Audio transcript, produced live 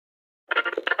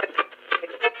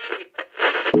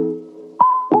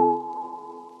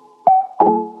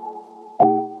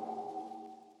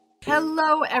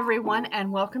Hello, everyone,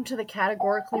 and welcome to the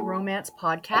Categorically Romance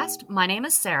podcast. My name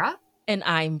is Sara. And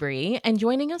I'm Bree, and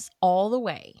joining us all the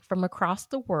way from across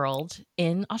the world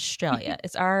in Australia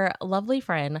is our lovely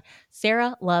friend,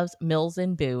 Sara Loves Mills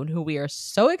and Boon, who we are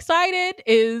so excited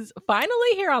is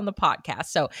finally here on the podcast.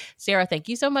 So, Sara, thank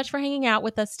you so much for hanging out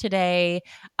with us today.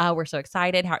 We're so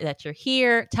excited that you're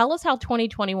here. Tell us how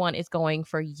 2021 is going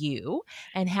for you,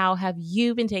 and how have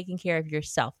you been taking care of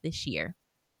yourself this year?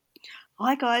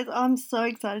 Hi guys, I'm so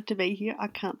excited to be here. I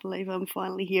can't believe I'm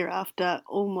finally here after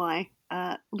all my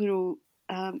little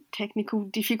technical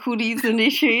difficulties and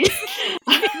issues.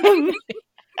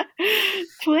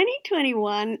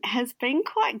 2021 has been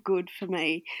quite good for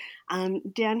me.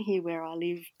 Down here where I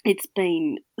live, it's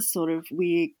been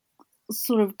we're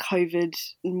sort of COVID,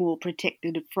 more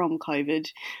protected from COVID.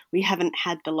 We haven't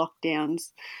had the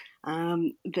lockdowns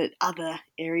that other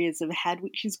areas have had,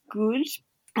 which is good.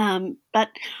 But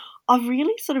I've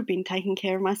really sort of been taking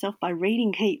care of myself by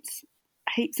reading heaps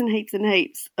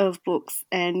of books.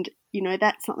 And,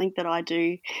 that's something that I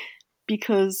do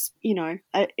because,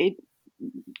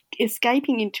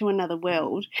 escaping into another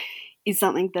world is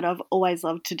something that I've always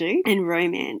loved to do. And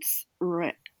romance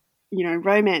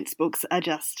books are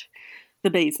just the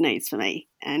bee's knees for me.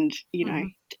 And,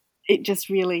 it just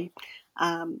really...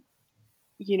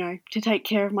 to take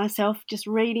care of myself, just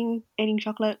reading, eating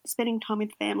chocolate, spending time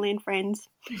with family and friends,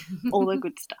 all the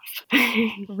good stuff.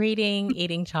 Reading,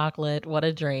 eating chocolate, what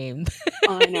a dream.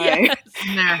 I know. Yes.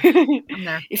 I'm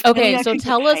there. Okay, so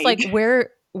tell us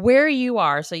where you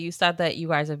are. So you said that you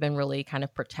guys have been really kind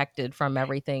of protected from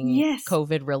everything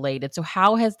COVID related. So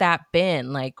how has that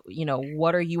been?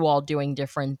 What are you all doing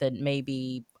different than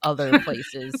maybe other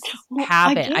places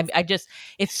haven't? I just,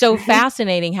 it's so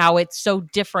fascinating how it's so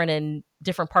different in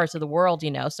different parts of the world,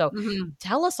 So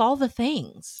tell us all the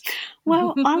things.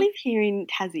 Well, I live here in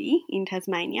Tassie, in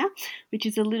Tasmania, which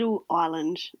is a little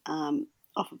island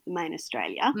off of the main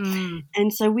Australia.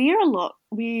 And so we're a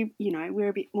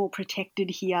bit more protected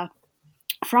here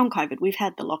from COVID. We've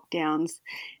had the lockdowns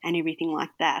and everything like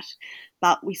that,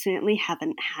 but we certainly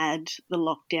haven't had the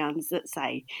lockdowns that,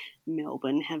 say,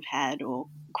 Melbourne have had, or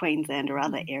Queensland or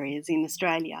other areas in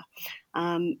Australia.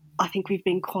 I think we've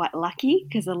been quite lucky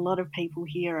because a lot of people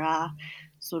here are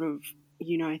sort of,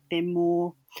 they're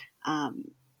more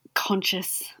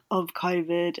conscious of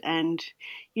COVID. And,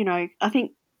 I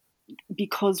think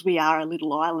because we are a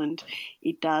little island,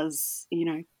 it does,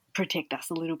 protect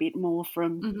us a little bit more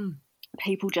from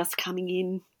people just coming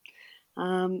in.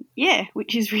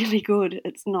 Which is really good.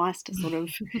 It's nice to sort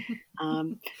of,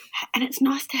 and it's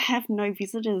nice to have no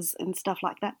visitors and stuff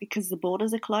like that because the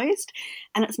borders are closed,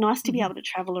 and it's nice to be able to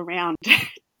travel around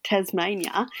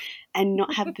Tasmania and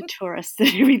not have the tourists and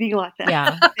everything like that.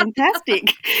 Yeah.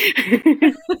 Fantastic.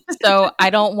 So I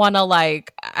don't want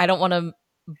to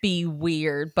be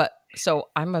weird, but so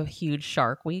I'm a huge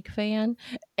Shark Week fan,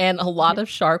 and a lot of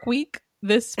Shark Week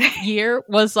this year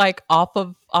was off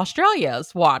of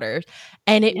Australia's waters,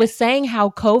 and it was saying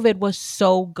how COVID was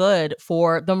so good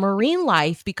for the marine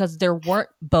life because there weren't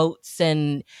boats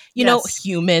and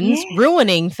humans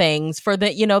ruining things for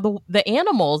the the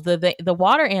animals, the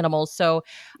water animals. So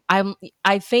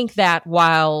I think that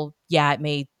while it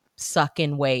may suck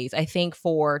in ways, I think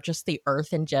for just the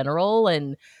earth in general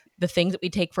and the things that we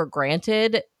take for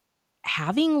granted,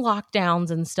 having lockdowns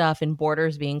and stuff and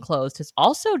borders being closed has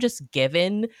also just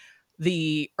given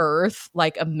the earth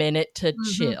a minute to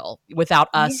chill without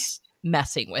us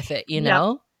messing with it,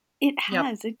 know? It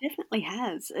has. It definitely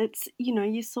has. It's,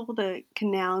 you saw the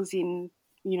canals in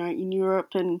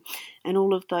Europe and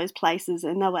all of those places,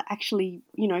 and they were actually,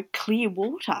 clear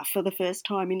water for the first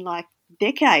time in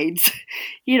decades.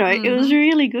 It was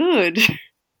really good.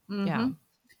 Yeah.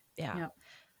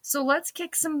 So let's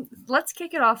kick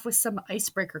it off with some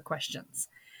icebreaker questions.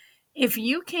 If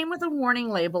you came with a warning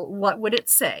label, what would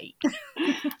it say?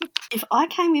 If I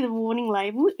came with a warning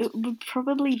label, it would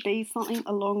probably be something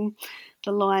along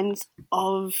the lines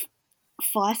of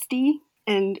feisty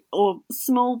or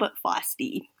small but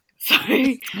feisty. So,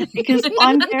 because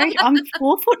I'm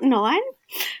 4'9",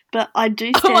 but I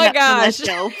do stand up for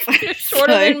myself. You're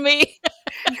shorter than me.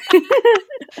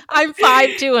 I'm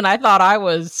 5'2", and I thought I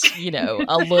was,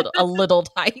 a little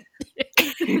tight.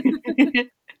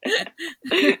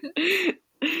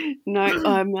 No,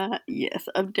 I'm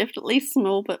definitely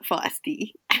small but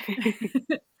feisty.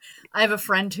 I have a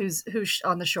friend who's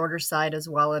on the shorter side as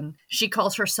well, and she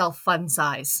calls herself fun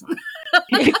size.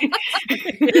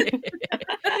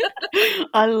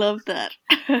 I love that.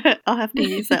 I'll have to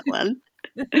use that one.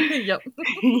 Yep.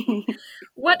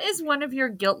 What is one of your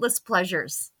guiltless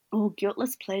pleasures? Oh,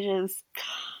 guiltless pleasures.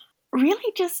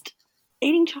 Really just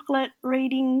eating chocolate,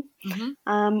 reading. I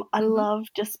Mhm. love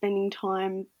just spending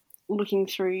time looking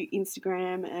through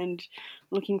Instagram and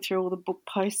looking through all the book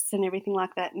posts and everything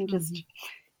like that, and just,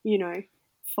 you know,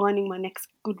 finding my next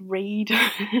good read.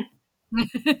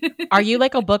 Are you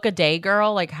like a book a day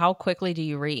girl? Like, how quickly do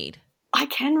you read? I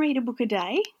can read a book a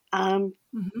day.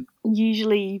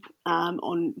 Usually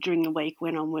during the week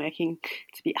when I'm working,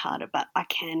 it's a bit harder, but I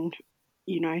can,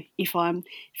 you know, if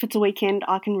it's a weekend,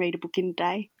 I can read a book in a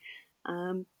day.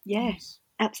 Nice.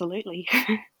 Absolutely.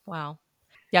 Wow.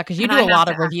 Yeah, because you And do I a have lot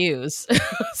to of reviews.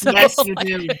 So, Yes, you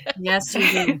do. Yes,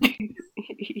 you do.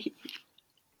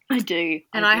 I do.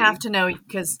 And I have to know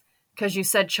because you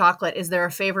said chocolate. Is there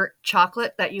a favorite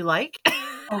chocolate that you like?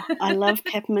 Oh, I love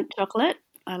peppermint chocolate.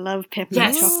 I love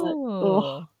peppermint Yes. chocolate.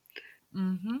 Oh,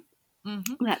 Mm-hmm.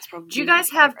 that's Do you probably my guys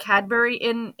have favourite. Cadbury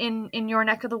in your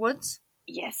neck of the woods?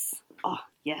 Yes. Oh,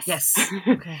 yes. Yes.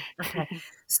 Okay.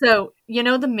 So, you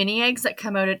know the mini eggs that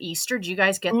come out at Easter? Do you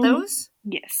guys get those?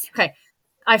 Yes. Okay.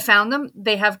 I found them.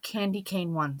 They have candy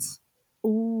cane ones.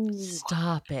 Ooh.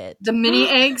 stop it. The mini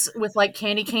eggs with like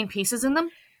candy cane pieces in them.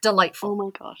 Delightful.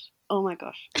 Oh my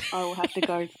gosh. I will have to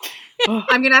go. Oh.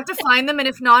 I'm going to have to find them. And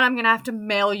if not, I'm going to have to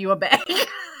mail you a bag.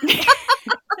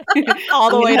 All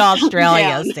the way to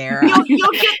Australia, Sarah.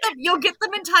 You'll get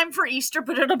them in time for Easter,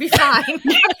 but it'll be fine.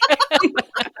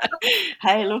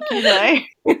 Hey, look, you know.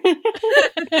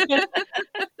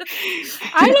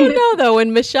 I don't know though.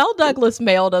 When Michelle Douglas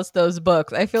mailed us those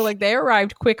books, I feel like they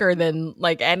arrived quicker than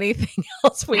like anything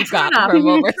else we've got from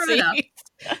overseas.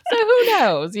 So who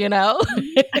knows, you know?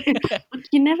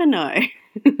 You never know.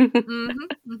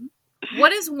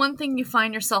 What is one thing you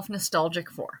find yourself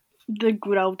nostalgic for? The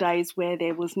good old days where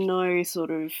there was no sort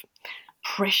of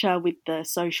pressure with the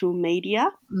social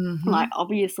media. Like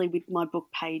obviously with my book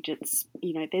page, it's,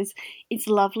 you know, it's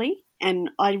lovely, and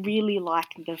I really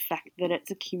like the fact that it's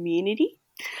a community.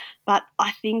 But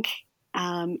I think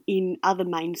in other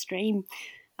mainstream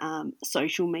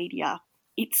social media,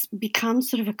 it's become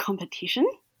sort of a competition,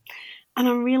 and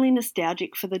I'm really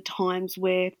nostalgic for the times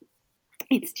where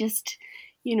it's just,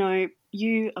 you know,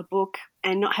 a book,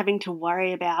 and not having to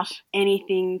worry about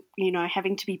anything, you know,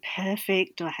 having to be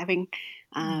perfect or having,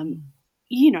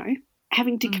 you know,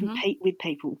 having to compete with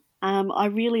people. I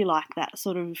really like that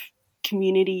sort of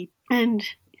community, and,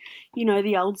 you know,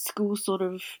 the old school sort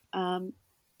of,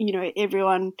 you know,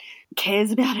 everyone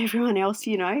cares about everyone else,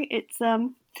 you know. It's,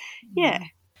 yeah.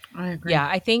 I agree. Yeah,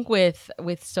 I think with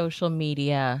social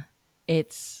media,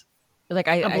 it's like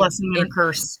a blessing and a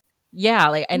curse. Yeah,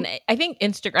 like, and I think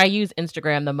I use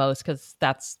Instagram the most because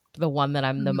that's the one that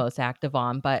I'm the most active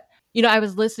on. But you know, I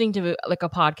was listening to like a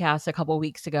podcast a couple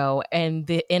weeks ago, and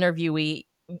the interviewer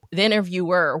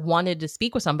wanted to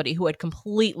speak with somebody who had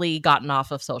completely gotten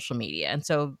off of social media, and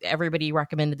so everybody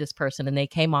recommended this person, and they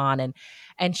came on,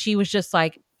 and she was just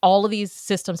like, all of these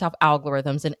systems have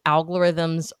algorithms, and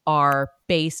algorithms are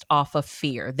based off of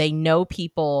fear. They know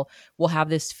people will have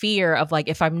this fear of like,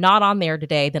 if I'm not on there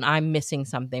today, then I'm missing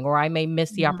something, or I may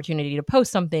miss the opportunity to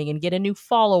post something and get a new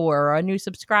follower or a new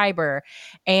subscriber.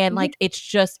 And like,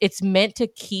 it's meant to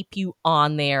keep you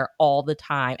on there all the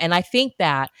time. And I think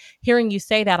that hearing you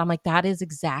say that, I'm like, that is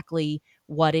exactly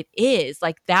what it is.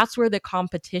 Like, that's where the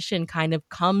competition kind of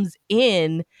comes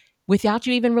in without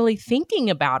you even really thinking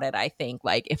about it. I think,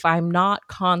 like, if I'm not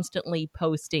constantly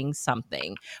posting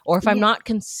something, or if I'm not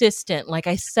consistent, like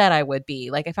I said I would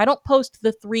be, like if I don't post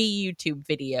the 3 YouTube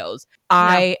videos,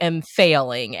 I am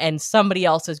failing, and somebody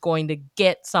else is going to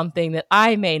get something that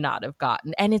I may not have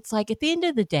gotten. And it's like, at the end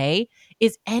of the day,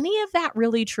 is any of that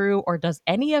really true, or does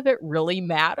any of it really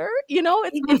matter? You know,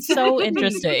 it's so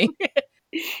interesting.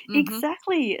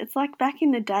 Exactly. It's like back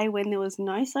in the day when there was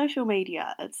no social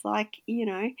media. It's like, you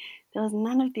know, there was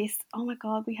none of this, oh my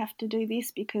God, we have to do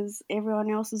this because everyone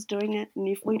else is doing it. And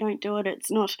if we don't do it, it's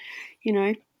not, you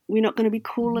know, we're not going to be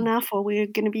cool enough, or we're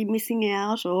going to be missing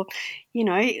out, or, you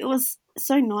know, it was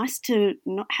so nice to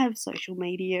not have social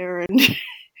media and,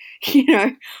 you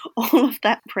know, all of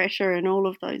that pressure and all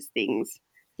of those things.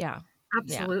 Yeah.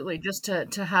 Absolutely. Just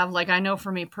to have, like, I know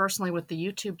for me personally with the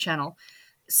YouTube channel,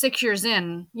 6 years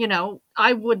in, you know,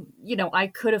 I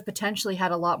could have potentially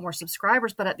had a lot more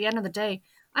subscribers, but at the end of the day,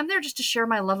 I'm there just to share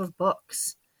my love of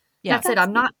books. Yeah. That's it.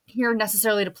 I'm not here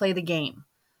necessarily to play the game,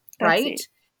 right?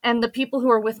 And the people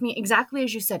who are with me, exactly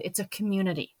as you said, it's a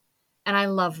community. And I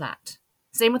love that.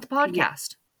 Same with the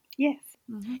podcast. Yes.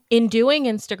 In doing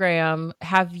Instagram,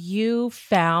 have you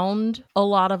found a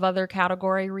lot of other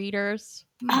category readers?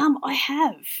 I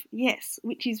have, yes,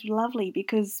 which is lovely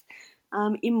because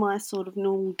in my sort of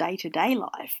normal day-to-day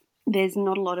life, there's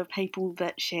not a lot of people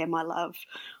that share my love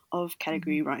of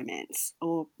category romance,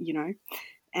 or, you know,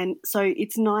 And so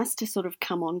it's nice to sort of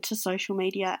come onto social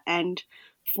media and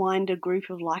find a group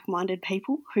of like-minded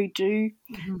people who do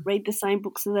read the same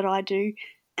books that I do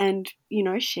and, you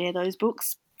know, share those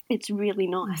books. It's really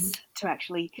nice to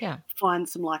actually find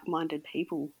some like-minded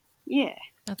people. Yeah.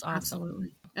 That's awesome.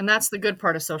 Absolutely. And that's the good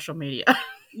part of social media.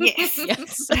 Yes.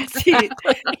 Yes. That's it.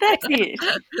 That's it.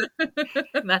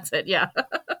 That's it. Yeah.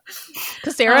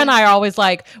 Because Sarah and I are always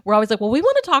like, well, we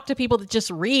want to talk to people that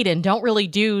just read and don't really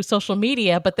do social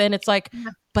media. But then it's like,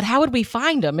 but how would we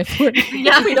find them if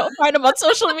we don't find them on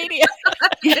social media?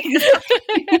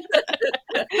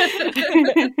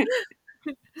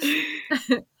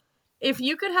 If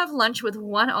you could have lunch with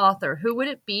one author, who would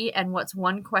it be and what's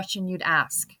one question you'd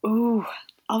ask? Ooh,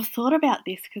 I've thought about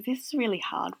this because this is a really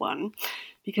hard one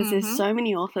because there's so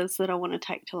many authors that I want to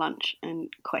take to lunch and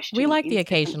question. We like the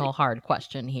occasional hard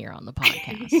question here on the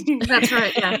podcast. That's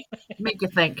right, yeah. Make you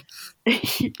think.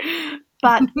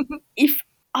 But if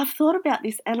I've thought about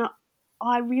this and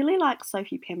I really like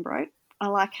Sophie Pembroke. I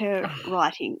like her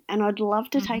writing and I'd love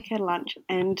to take her to lunch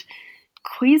and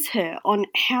quiz her on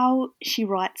how she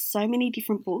writes so many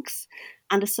different books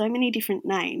under so many different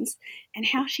names and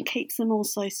how she keeps them all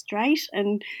so straight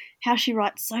and how she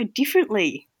writes so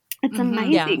differently. It's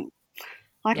amazing.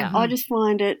 I just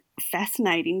find it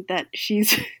fascinating that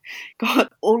she's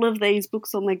got all of these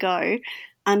books on the go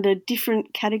under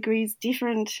different categories,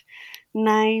 different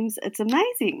names. It's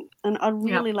amazing. And I'd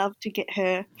really love to get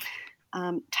her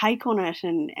take on it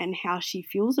and how she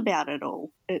feels about it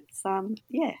all. It's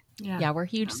yeah, we're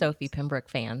huge Sophie Pembroke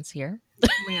fans here.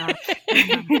 We are.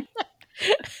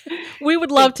 We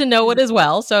would love to know it as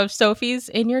well. So if Sophie's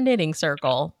in your knitting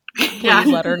circle, please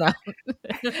let her know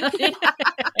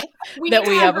that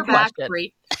we have a question.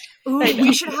 Ooh,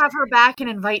 we should have her back and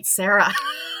invite Sara.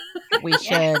 We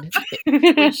should.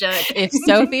 We should. If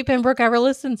Sophie Pembroke ever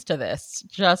listens to this,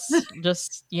 just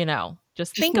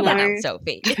think about it,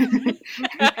 Sophie.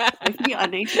 Sophie, I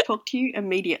need to talk to you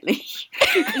immediately.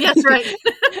 That's right.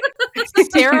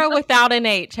 Sara without an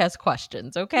H has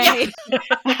questions, okay?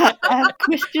 I have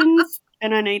questions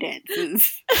and I need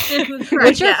answers.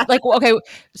 Which is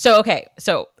so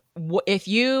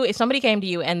if somebody came to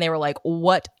you and they were like,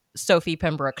 what Sophie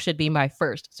Pembroke should be my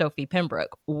first Sophie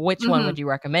Pembroke, which one would you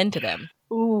recommend to them?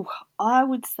 Ooh, I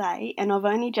would say, and I've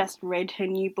only just read her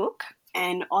new book,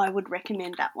 and I would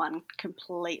recommend that one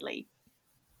completely.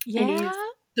 Yeah.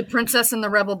 The Princess and the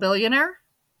Rebel Billionaire?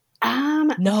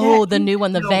 No, the new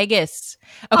one, the Vegas.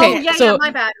 Okay, yeah,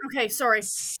 my bad. Okay, sorry.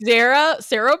 Sarah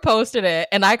posted it,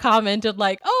 and I commented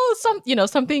like, "Oh,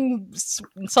 something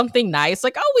nice."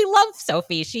 Like, "Oh, we love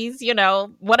Sophie. She's,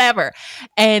 whatever."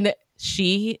 And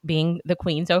she, being the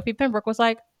Queen Sophie Pembroke, was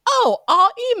like, "Oh,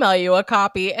 I'll email you a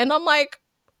copy." And I'm like,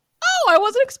 "Oh, I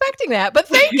wasn't expecting that, but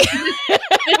thank you."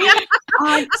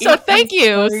 So thank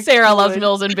you, so Sarah good. Loves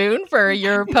Mills and Boon, for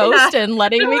your post and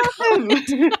letting me comment.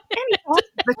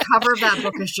 The cover of that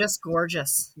book is just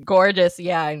gorgeous. Gorgeous,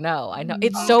 yeah, I know.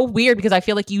 It's so weird because I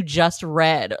feel like you just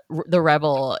read The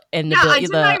Rebel and the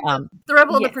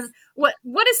Rebel and the Prince.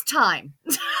 What is time?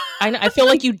 I feel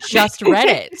like you just read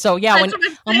it. So yeah, when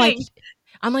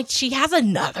I'm like, she has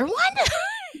another one.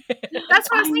 That's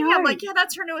what I was thinking. I'm like, yeah,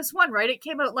 that's her newest one, right? It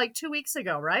came out like 2 weeks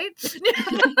ago, right?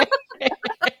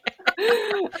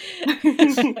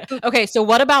 Okay, so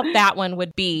what about that one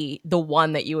would be the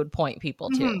one that you would point people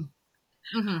to?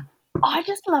 I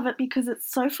just love it because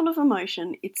it's so full of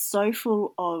emotion. It's so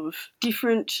full of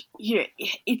different,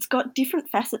 it's got different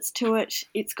facets to it.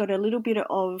 It's got a little bit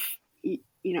of,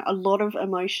 a lot of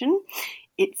emotion.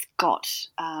 It's got,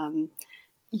 I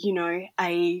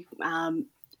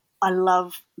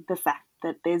love the fact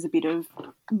that there's a bit of,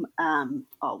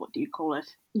 what do you call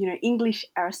it? English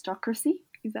aristocracy.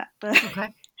 Is that the?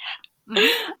 Okay.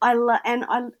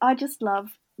 I just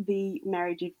love the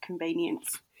marriage of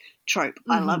convenience trope.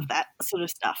 I love that sort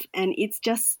of stuff, and it's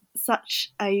just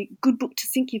such a good book to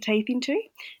sink your teeth into.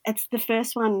 It's the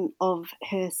first one of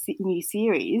her new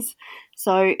series,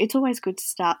 so it's always good to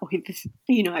start with,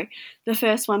 the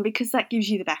first one because that gives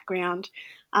you the background.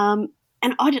 And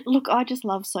I just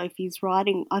love Sophie's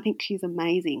writing. I think she's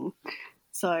amazing.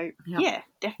 So, yeah,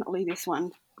 definitely this one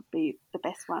would be the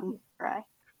best one, right?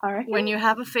 I reckon. When you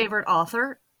have a favorite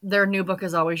author, their new book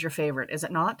is always your favorite, is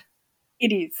it not?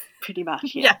 It is, pretty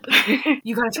much, yeah.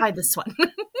 You got to try this one.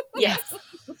 Yes.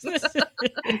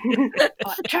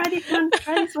 Try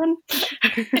this one.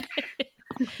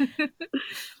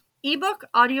 Ebook,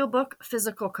 audiobook,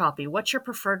 physical copy. What's your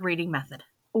preferred reading method?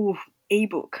 Oh,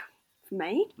 ebook.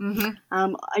 Me.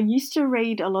 I used to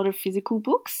read a lot of physical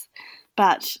books,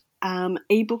 but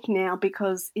ebook now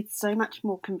because it's so much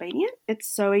more convenient. It's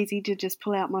so easy to just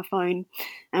pull out my phone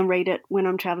and read it when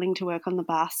I'm travelling to work on the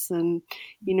bus and,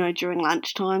 during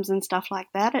lunch times and stuff like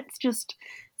that. It's just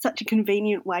such a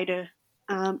convenient way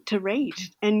to read,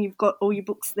 and you've got all your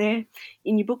books there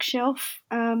in your bookshelf.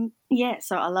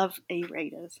 So I love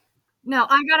e-readers. Now,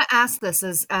 I got to ask this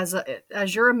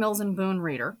as you're a Mills and Boon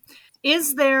reader.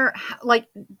 Is there,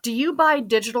 do you buy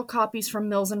digital copies from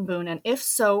Mills and Boon? And if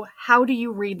so, how do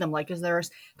you read them?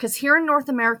 Because here in North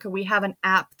America, we have an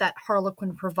app that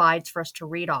Harlequin provides for us to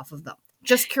read off of them.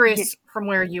 Just curious from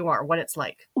where you are, what it's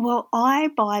like. Well, I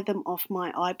buy them off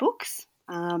my iBooks.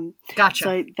 Gotcha.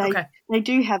 So they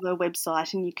do have a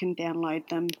website and you can download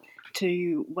them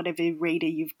to whatever reader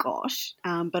you've got.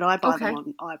 But I buy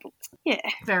them on iBooks. Yeah.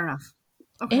 Fair enough.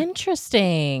 Okay.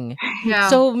 Interesting. Yeah.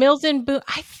 So Mills and Boon,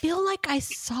 I feel like I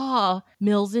saw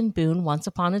Mills and Boon once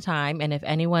upon a time. And if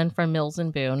anyone from Mills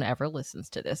and Boon ever listens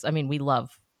to this, I mean, we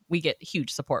get huge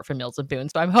support from Mills and Boon.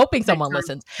 So I'm hoping someone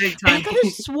listens. Big time. I could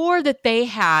have swore that they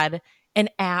had an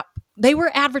app. They were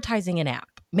advertising an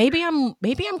app. Maybe I'm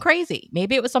crazy.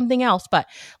 Maybe it was something else. But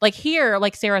like here,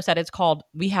 like Sarah said,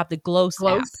 we have the Gloss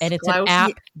app, and it's an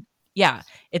app. Yeah,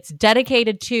 it's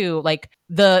dedicated to when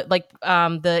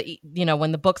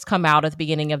the books come out at the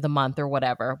beginning of the month or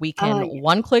whatever, we can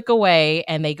one click away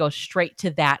and they go straight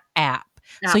to that app.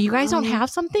 So you guys don't have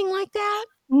something like that?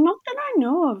 Not that I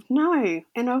know of, no.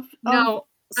 And I've I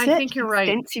think you're right.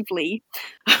 Extensively.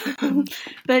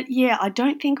 But yeah, I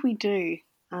don't think we do.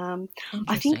 I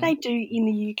think they do in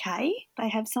the UK. They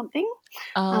have something.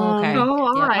 Oh, okay.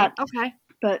 All right. Okay.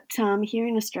 But here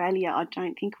in Australia, I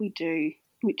don't think we do,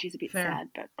 which is a bit sad.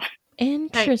 But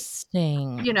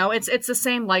interesting. It's the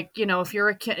same. If you're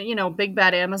a kid, big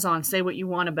bad Amazon, say what you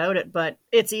want about it, but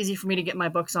it's easy for me to get my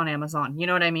books on Amazon. You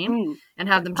know what I mean? And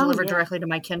have them delivered directly to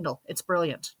my Kindle. It's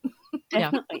brilliant.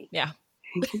 Definitely. Yeah.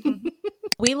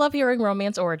 We love hearing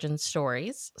romance origin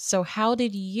stories. So how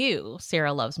did you,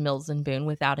 Sarah Loves Mills and Boon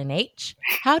without an H,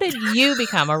 how did you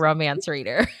become a romance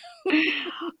reader?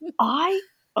 I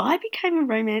became a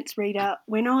romance reader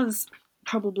when I was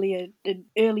probably an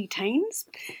early teens,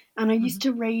 and I used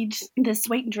to read the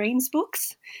Sweet Dreams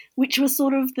books, which were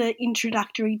sort of the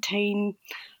introductory teen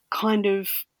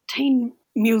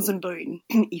Mills and Boon,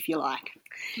 if you like.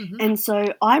 Mm-hmm. And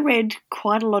so I read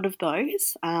quite a lot of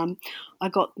those. I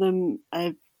got them,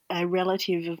 a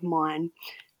relative of mine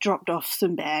dropped off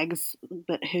some bags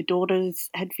that her daughters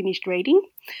had finished reading,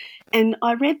 and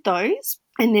I read those.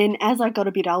 And then as I got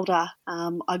a bit older,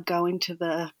 I'd go into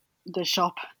the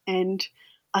shop and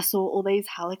I saw all these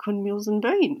Harlequin Mills and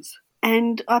Boons,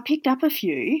 and I picked up a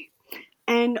few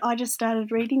and I just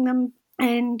started reading them,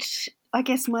 and I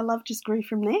guess my love just grew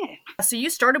from there. So you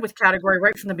started with category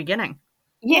right from the beginning.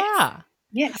 Yes. Yeah.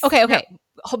 Yes. Okay.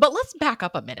 But let's back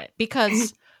up a minute,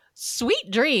 because Sweet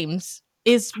Dreams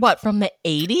is what, from the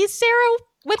 80s, Sarah,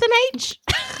 with an H?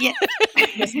 Yeah.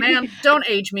 Yes, ma'am. Don't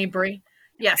age me, Brie.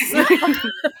 Yes.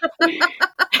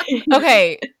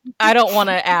 Okay. I don't want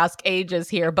to ask ages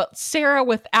here, but Sarah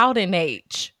without an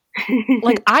H.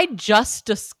 Like, I just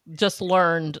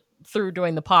learned through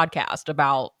doing the podcast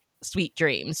about Sweet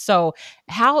Dreams. So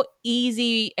how are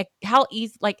you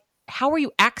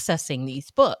accessing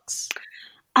these books?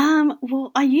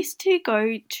 Well, I used to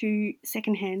go to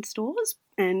secondhand stores,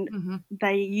 and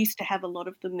they used to have a lot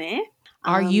of them there.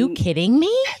 Are you kidding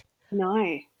me?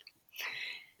 No.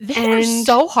 They're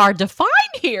so hard to find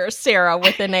here, Sarah,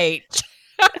 with an H.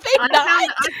 I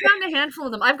found a handful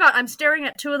of them. I'm staring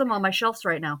at 2 of them on my shelves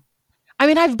right now. I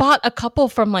mean, I've bought a couple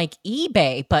from like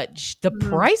eBay, but the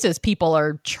prices people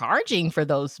are charging for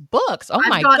those books. Oh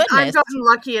my goodness. I've gotten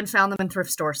lucky and found them in thrift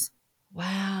stores.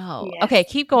 Wow. Yes. Okay,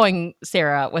 keep going,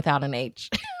 Sarah, without an H.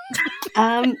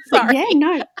 Sorry. Yeah,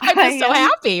 no. I'm just so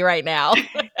happy right now.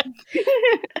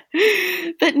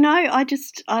 But no,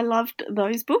 I loved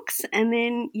those books, and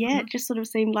then it just sort of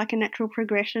seemed like a natural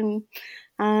progression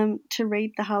to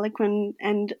read the Harlequin,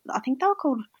 and I think they were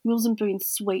called Mills and Boon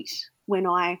Sweet when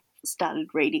I started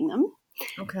reading them.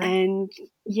 Okay. And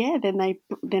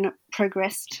then it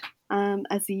progressed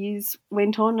as the years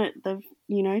went on. They've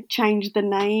changed the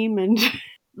name and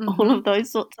all of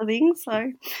those sorts of things.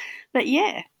 So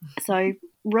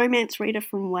romance reader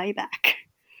from way back.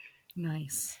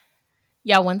 Nice.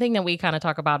 Yeah, one thing that we kind of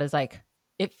talk about is like,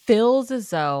 it feels as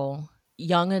though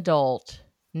young adult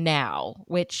now,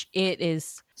 which it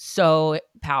is so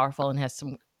powerful and has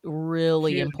some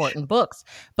really important books,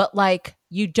 but like,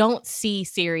 you don't see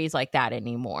series like that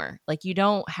anymore. Like, you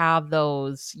don't have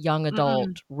those young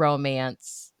adult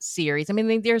romance series. I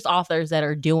mean, there's authors that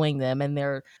are doing them and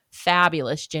they're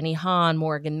fabulous. Jenny Han,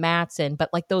 Morgan Matson,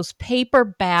 but like those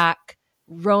paperback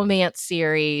romance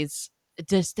series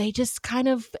they just kind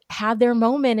of had their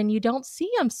moment and you don't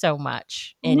see them so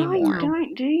much anymore. No, you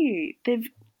don't, do you?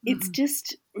 It's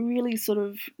just really sort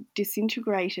of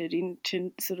disintegrated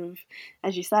into sort of,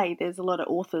 as you say, there's a lot of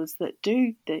authors that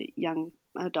do the young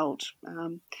adult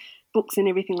books and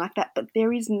everything like that, but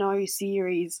there is no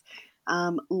series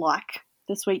like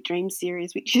the Sweet Dreams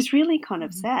series, which is really kind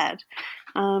of sad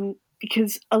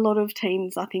because a lot of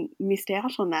teens, I think, missed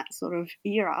out on that sort of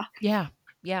era. Yeah,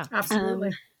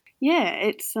 absolutely.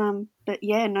 It's but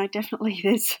yeah, no, definitely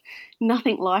there's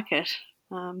nothing like it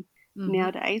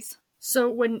nowadays. So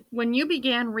when you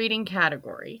began reading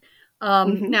category,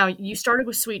 now you started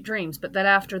with Sweet Dreams, but then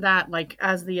after that, like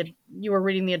as you were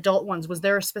reading the adult ones, was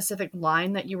there a specific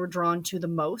line that you were drawn to the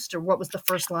most, or what was the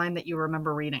first line that you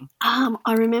remember reading? I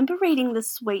remember reading the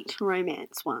sweet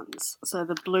romance ones. So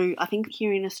the blue, I think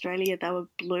here in Australia they were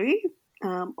blue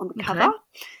on the cover,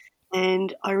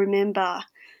 and I remember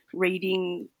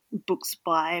reading books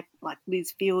by like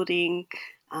Liz Fielding.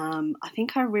 I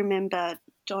think I remember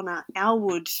Donna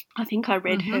Elwood. I think I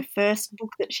read her first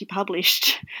book that she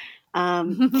published.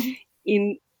 Ali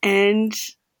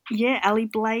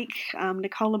Blake,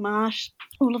 Nicola Marsh,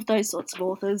 all of those sorts of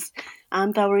authors.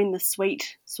 They were in the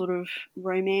sweet sort of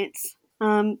romance,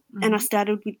 and I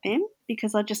started with them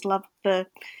because I just loved the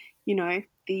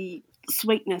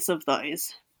sweetness of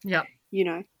those. Yeah,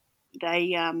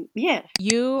 they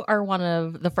You are one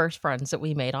of the first friends that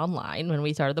we made online when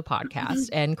we started the podcast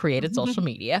and created social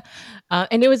media,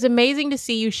 and it was amazing to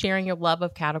see you sharing your love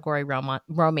of category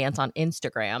romance on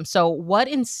Instagram. So what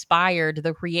inspired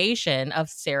the creation of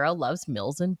Sara Loves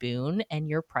Mills and Boon and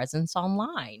your presence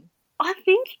online? I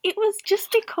think it was just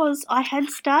because I had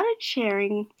started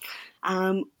sharing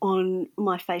on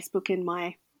my Facebook and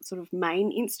my sort of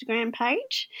main Instagram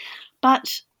page,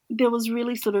 but there was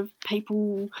really sort of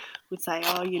people would say,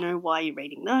 oh, why are you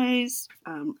reading those?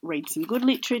 Read some good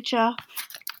literature,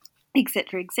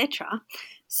 etc., etc.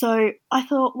 So I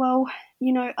thought, well,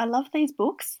 I love these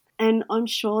books and I'm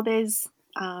sure there's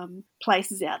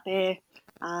places out there,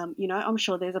 I'm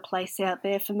sure there's a place out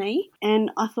there for me. And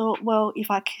I thought, well,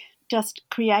 if I just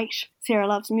create Sara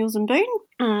Loves Mills and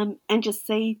Boon and just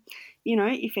see,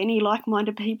 if any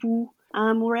like-minded people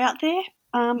were out there.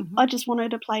 I just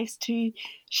wanted a place to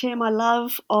share my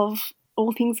love of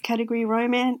all things category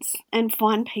romance and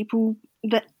find people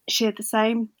that share the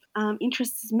same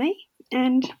interests as me.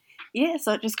 And yeah,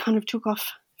 so it just kind of took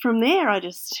off from there. I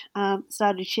just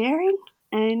started sharing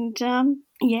and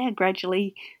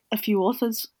gradually a few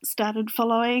authors started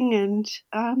following and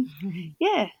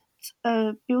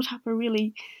built up a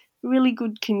really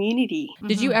good community.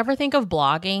 Did you ever think of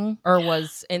blogging, or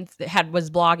was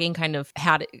blogging kind of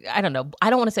had, I don't know, I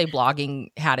don't want to say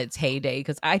blogging had its heyday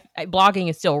because blogging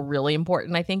is still really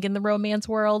important, I think, in the romance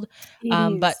world.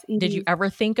 But did you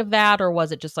ever think of that, or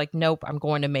was it just like, nope, I'm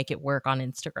going to make it work on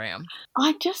Instagram?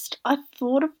 I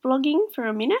thought of blogging for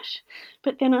a minute,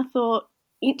 but then I thought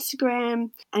Instagram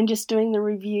and just doing the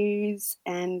reviews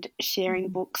and sharing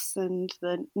books and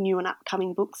the new and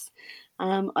upcoming books.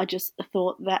 I just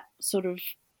thought that sort of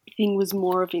thing was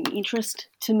more of an interest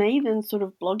to me than sort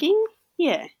of blogging.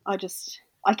 Yeah, I guess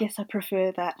I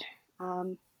prefer that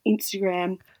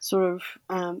Instagram sort of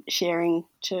sharing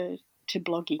to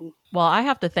blogging. Well, I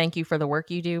have to thank you for the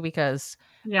work you do because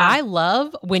I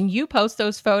love when you post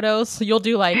those photos. You'll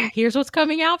do like, here's what's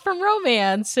coming out from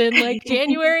romance in like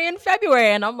January and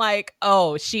February. And I'm like,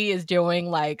 oh, she is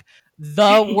doing like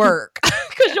the work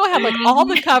because you'll have like all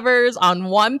the covers on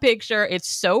one picture. It's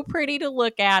so pretty to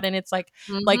look at. And it's like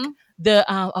the,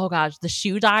 the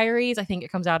Shoe Diaries. I think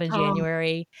it comes out in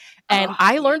January. And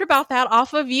I learned about that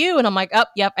off of you. And I'm like,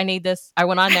 yep, I need this. I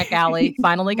went on Neck Alley,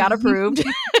 finally got approved.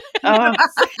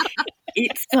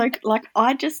 It's like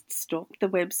I just stalked the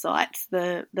websites,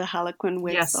 the Harlequin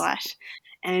website,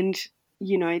 and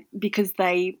because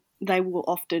they will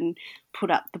often put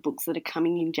up the books that are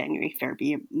coming in January,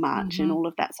 February, March, and all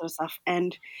of that sort of stuff.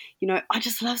 And I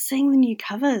just love seeing the new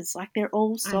covers. Like they're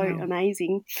all so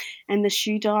amazing. And the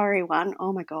Shoe Diary one,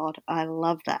 oh my god, I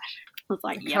love that. I was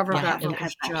like, the cover of that book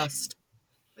is just.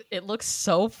 It looks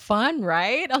so fun,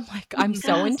 right? I'm like, I'm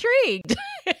so intrigued.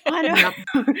 I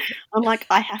know. I'm like,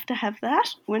 I have to have that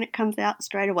when it comes out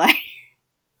straight away.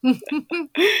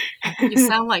 You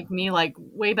sound like me, like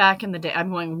way back in the day.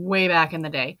 I'm going way back in the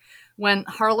day when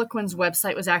Harlequin's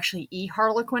website was actually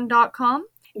eharlequin.com.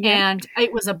 And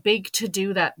it was a big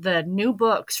to-do that the new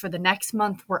books for the next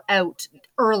month were out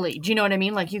early. Do you know what I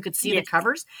mean? Like, you could see the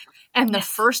covers. And the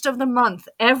first of the month,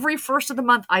 every first of the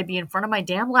month, I'd be in front of my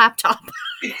damn laptop.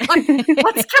 Like,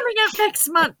 what's coming out next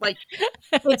month? Like,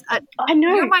 it's I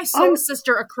know. You're my soul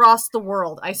sister across the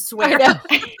world, I swear. I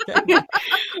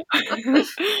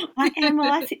am.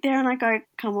 I sit there and I go,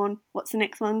 come on, what's the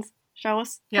next ones? Show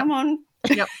us. Yep. Come on.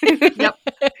 Yep.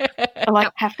 I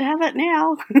like, have to have it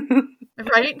now.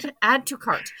 Right? Add to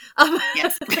cart.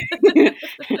 Yes.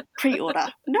 Pre-order.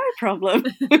 No problem.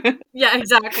 Yeah,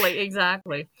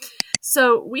 exactly.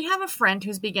 So we have a friend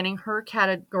who's beginning her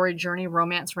category journey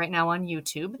romance right now on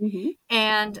YouTube. Mm-hmm.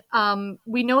 And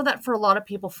we know that for a lot of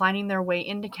people, finding their way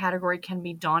into category can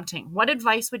be daunting. What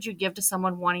advice would you give to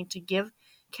someone wanting to give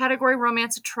category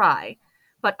romance a try,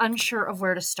 but unsure of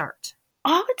where to start?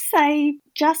 I would say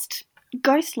just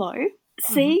go slow.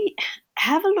 See,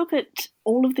 have a look at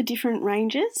all of the different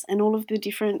ranges and all of the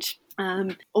different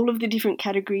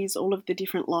categories, all of the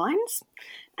different lines,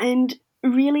 and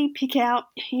really pick out,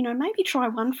 maybe try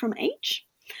one from each.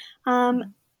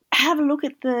 Have a look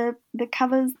at the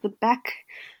covers, the back.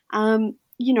 Often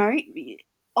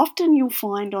you'll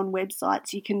find on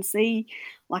websites you can see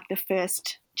like the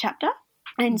first chapter,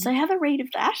 and so have a read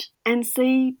of that and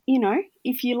see,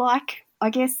 if you like, I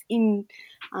guess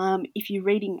if you're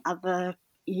reading other,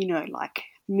 like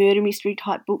murder mystery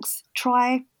type books,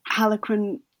 try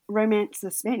Harlequin romance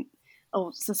suspense.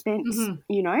 Try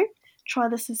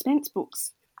the suspense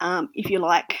books. If you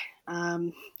like,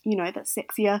 that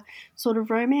sexier sort of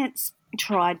romance,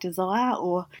 try Desire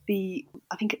or I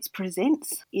think it's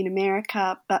Presents in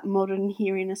America, but modern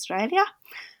here in Australia.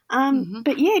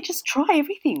 But yeah, just try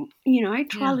everything,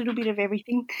 try a little bit of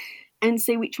everything and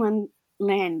see which one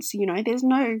lands. There's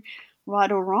no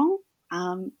right or wrong.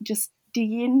 Just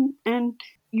dig in and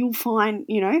you'll find,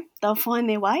 they'll find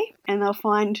their way and they'll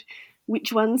find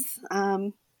which ones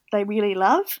they really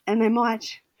love, and they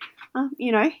might,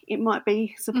 it might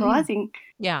be surprising.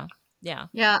 Yeah.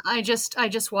 I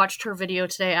just watched her video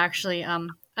today, actually.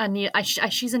 Anita,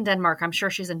 she's in Denmark. I'm sure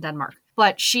she's in Denmark.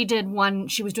 But she did one,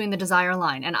 she was doing the Desire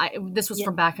line, and this was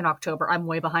from back in October. I'm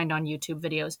way behind on YouTube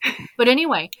videos. But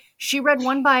anyway, she read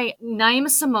one by Naima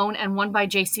Simone and one by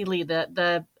J.C. Lee,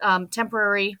 the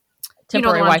Temporary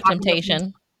Wife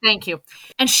Temptation. Thank you.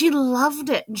 And she loved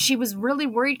it. And she was really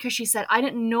worried because she said, I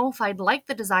didn't know if I'd like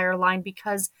the Desire line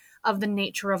because of the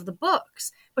nature of the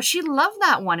books. But she loved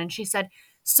that one. And she said,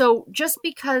 so just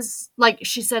because, like,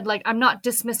 she said, like, I'm not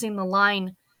dismissing the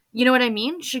line. You know what I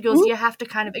mean? She goes, you have to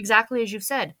kind of, exactly as you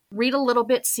said, read a little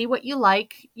bit, see what you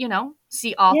like,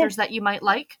 see authors that you might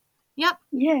like. Yep.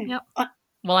 Yeah. Yep.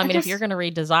 Well, I mean, if you're going to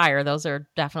read Desire, those are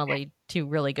definitely two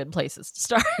really good places to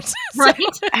start. Right?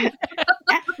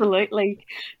 Absolutely.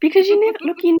 Because you never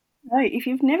if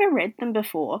you've never read them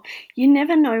before, you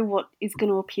never know what is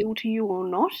going to appeal to you or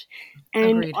not.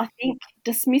 And Agreed. I think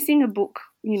dismissing a book,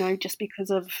 just because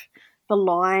of the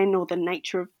line or the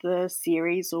nature of the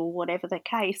series or whatever the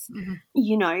case,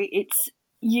 you're going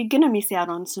to miss out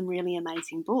on some really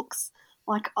amazing books.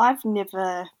 Like, I've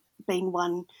never been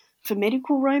one for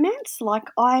medical romance. Like,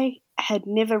 I had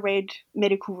never read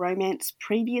medical romance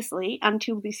previously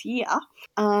until this year,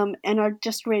 and I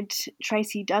just read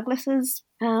Tracy Douglas's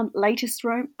latest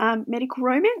medical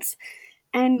romance,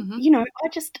 and I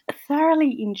just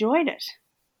thoroughly enjoyed it.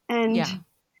 And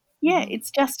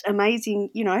it's just amazing.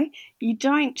 You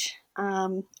don't,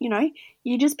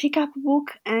 you just pick up a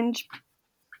book and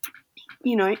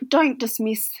don't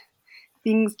dismiss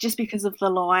things just because of the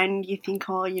line. You think,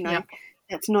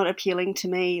 that's not appealing to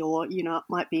me, or it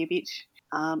might be a bit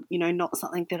not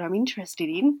something that I'm interested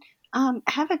in.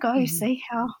 Have a go, see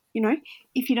how,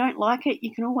 if you don't like it,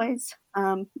 you can always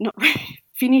not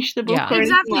finish the book. Yeah.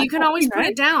 Exactly. You can always put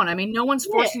it down. I mean, no one's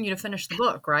forcing you to finish the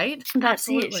book, right? That's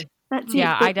Absolutely. it. That's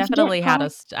yeah, it. I definitely had a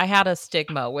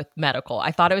stigma with medical.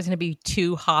 I thought it was going to be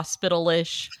too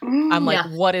hospital-ish. I'm like,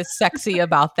 what is sexy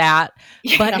about that?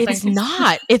 But it's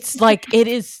not. It's like,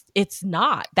 it's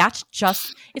not. That's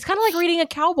just, it's kind of like reading a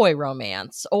cowboy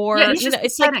romance, or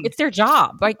it's like, it's their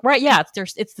job. Like, right. Yeah.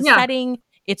 It's the setting,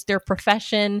 it's their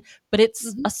profession, but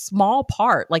it's a small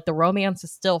part. Like, the romance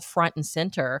is still front and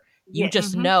center. You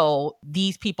just know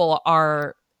these people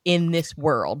are in this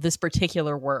world, this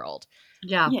particular world.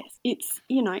 Yeah. Yes, it's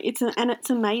it's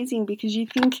amazing because you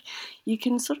think you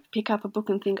can sort of pick up a book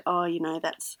and think,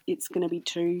 it's going to be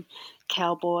too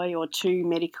cowboy or too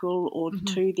medical or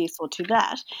too this or too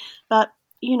that, but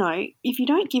if you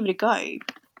don't give it a go,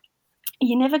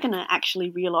 you're never going to actually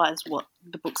realise what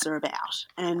the books are about,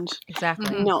 and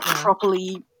exactly not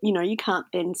properly. You can't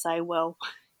then say, well,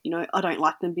 I don't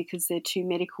like them because they're too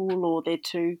medical or they're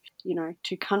too,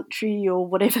 too country or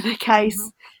whatever the case. Mm-hmm.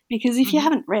 Because if you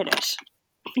haven't read it,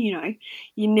 you're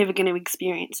never going to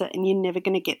experience it and you're never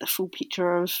going to get the full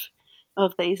picture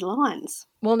of these lines.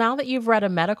 Well, now that you've read a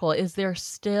medical, is there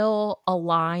still a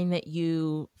line that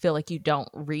you feel like you don't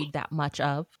read that much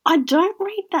of? I don't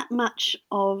read that much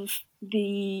of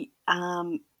the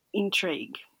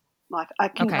intrigue. Like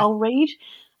I'll read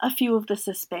a few of the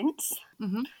suspense,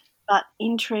 but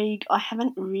intrigue, I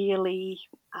haven't really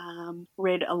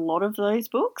read a lot of those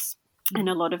books and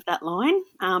a lot of that line.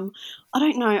 I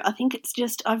don't know. I think it's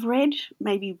just I've read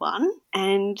maybe one,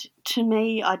 and to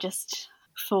me, I just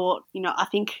thought, I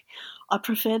think I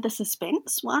prefer the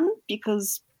suspense one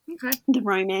because the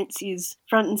romance is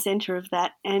front and centre of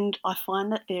that, and I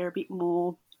find that they're a bit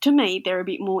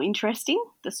more interesting,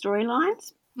 the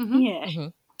storylines. Yeah. Mm-hmm.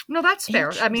 No, that's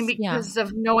fair. I mean, because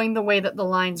of knowing the way that the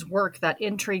lines work, that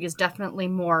intrigue is definitely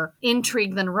more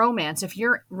intrigue than romance. If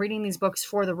you're reading these books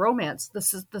for the romance, the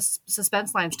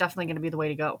suspense line is definitely going to be the way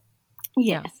to go.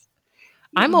 Yes.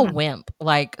 I'm a wimp.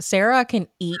 Like, Sarah can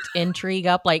eat intrigue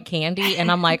up like candy,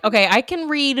 and I'm like, okay, I can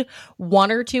read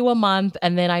 1 or 2 a month,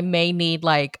 and then I may need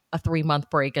like a 3-month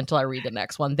break until I read the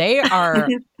next one. They are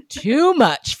too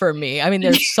much for me. I mean,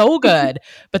 they're so good,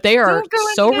 but they are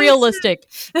so realistic.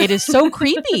 It is so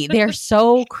creepy. They're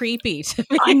so creepy to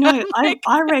me. I know.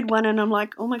 I read one and I'm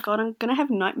like, oh my God, I'm going to have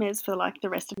nightmares for like the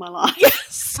rest of my life.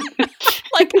 Yes.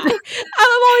 Like,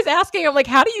 I'm always asking, I'm like,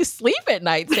 how do you sleep at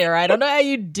night, Sarah? I don't know how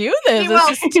you do this. Well,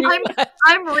 it's just too much.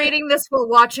 I'm reading this while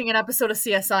watching an episode of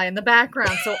CSI in the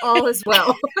background, so all is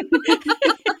well.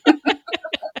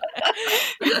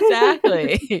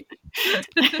 Exactly.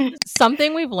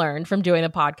 Something we've learned from doing the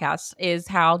podcast is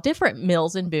how different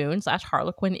Mills and Boon /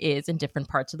 Harlequin is in different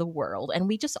parts of the world. And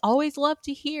we just always love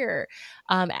to hear,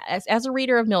 as a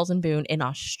reader of Mills and Boon in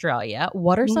Australia,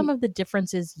 what are some of the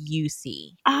differences you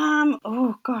see?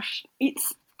 Oh gosh,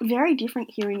 it's very different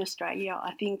here in Australia,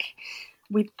 I think,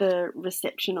 with the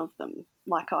reception of them.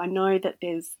 Like, I know that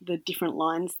there's the different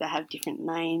lines that have different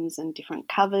names and different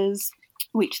covers,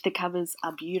 which the covers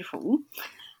are beautiful.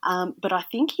 But I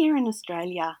think here in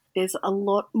Australia, there's a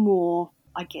lot more,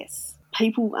 I guess,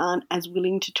 people aren't as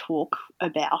willing to talk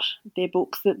about their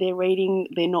books that they're reading.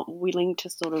 They're not willing to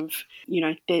sort of,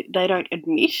 they don't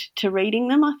admit to reading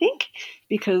them, I think,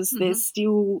 because there's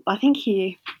still, I think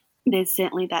here, there's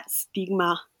certainly that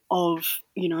stigma of,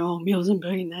 Mills and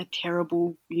Boon, they're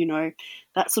terrible,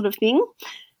 that sort of thing.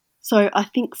 So I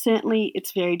think certainly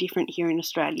it's very different here in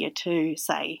Australia to,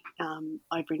 say,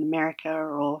 over in America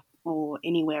or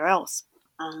anywhere else.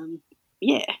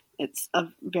 It's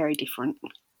very different.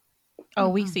 Oh,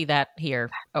 we see that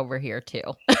over here too.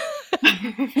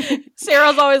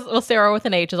 Sarah with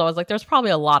an H is always like, there's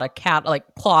probably a lot of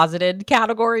closeted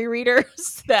category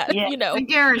readers that, I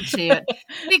guarantee it.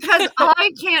 Because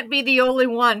I can't be the only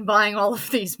one buying all of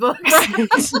these books.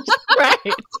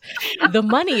 Right. The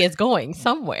money is going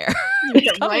somewhere.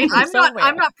 Right?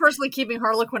 I'm not personally keeping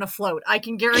Harlequin afloat. I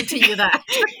can guarantee you that.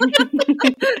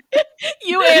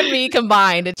 You and me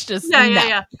combined, it's just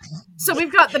yeah. So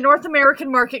we've got the North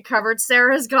American market covered.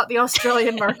 Sarah's got the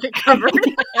Australian market covered.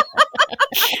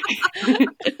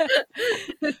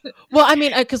 Well, I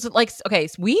mean, because so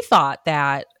we thought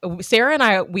that Sarah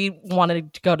and we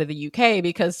wanted to go to the UK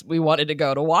because we wanted to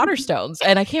go to Waterstones,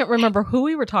 and I can't remember who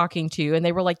we were talking to, and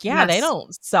they were like, they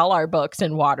don't sell our books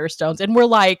in Waterstones, and we're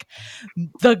like,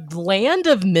 the land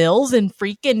of Mills and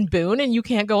freaking Boon, and you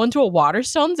can't go into a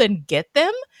Waterstones and get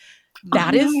them?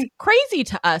 That is crazy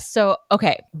to us. So,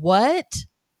 okay, where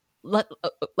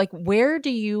do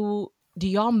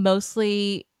y'all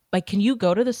mostly, can you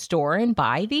go to the store and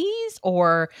buy these,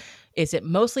 or is it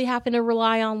mostly having to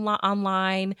rely on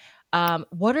online?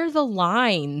 What are the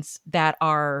lines that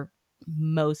are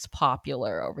most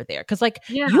popular over there? Because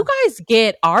you guys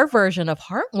get our version of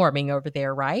Heartwarming over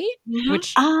there, right? Mm-hmm.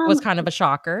 Which was kind of a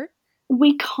shocker.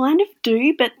 We kind of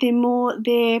do, but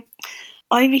they're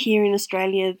over here in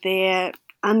Australia, they're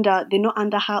not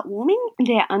under Heartwarming.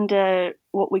 They're under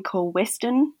what we call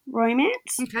Western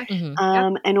romance,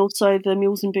 and also the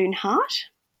Mills and Boon Heart.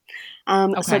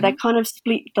 So they kind of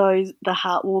split the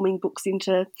Heartwarming books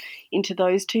into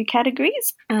those two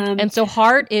categories. And so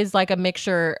Heart is like a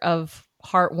mixture of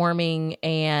Heartwarming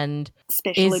and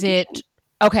special edition.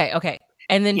 Okay.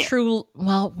 And then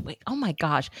oh my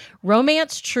gosh,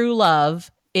 Romance True Love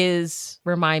is,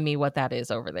 remind me what that is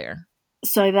over there.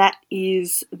 So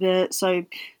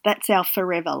that's our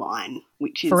Forever line,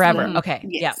 which is Forever. Okay.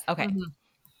 Yes. Yeah. Okay.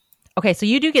 Okay. So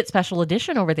you do get special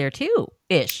edition over there too,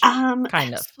 ish.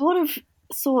 Kind of.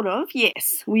 Sort of,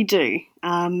 yes, we do.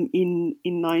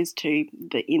 In those two,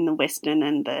 in the Western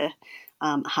and the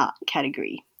heart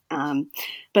category.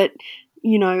 But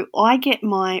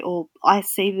I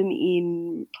see them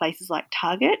in places like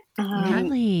Target.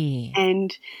 Really?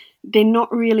 And they're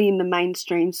not really in the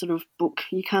mainstream sort of book.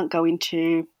 You can't go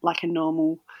into like a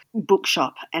normal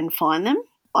bookshop and find them.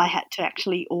 I had to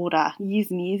actually order years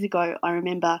and years ago. I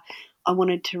remember I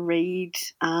wanted to read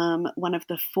one of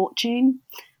the Fortune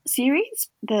series,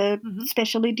 the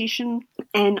special edition,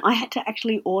 and I had to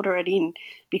actually order it in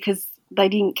because they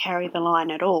didn't carry the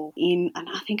line at all and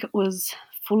I think it was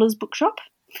Fuller's Bookshop.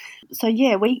 So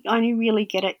yeah, we only really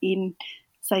get it in,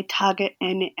 say, Target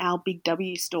and our Big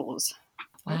W stores.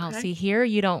 Wow. Okay. See, here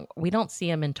we don't see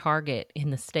them in Target in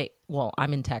the state. Well,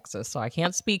 I'm in Texas, so I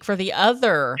can't speak for the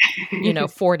other,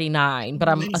 49, but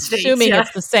I'm assuming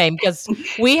it's the same because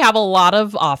we have a lot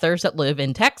of authors that live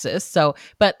in Texas. So,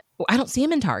 but I don't see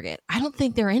them in Target. I don't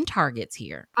think they're in Targets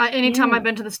here. Anytime I've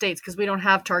been to the States, because we don't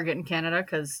have Target in Canada,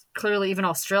 because clearly even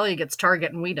Australia gets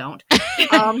Target and we don't.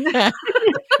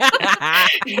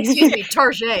 Excuse me,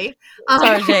 Target.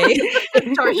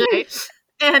 Target.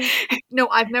 And no,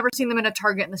 I've never seen them in a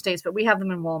Target in the States, but we have them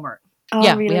in Walmart. Oh,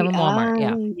 yeah, really? We have them in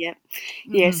Walmart.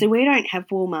 Yeah. So we don't have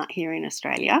Walmart here in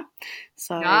Australia.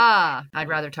 So I'd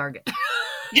rather Target.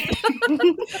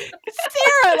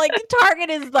 Sarah, like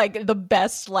Target is like the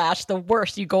best / the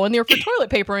worst. You go in there for toilet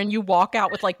paper and you walk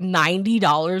out with like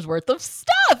 $90 worth of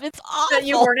stuff. It's awful. That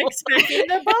you weren't expecting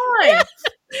to buy.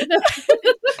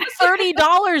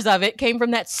 $30 of it came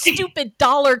from that stupid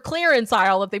dollar clearance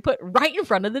aisle that they put right in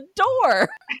front of the door.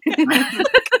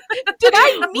 Did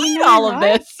I need all of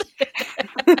this?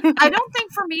 I don't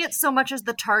think for me it's so much as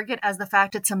the Target as the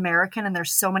fact it's American and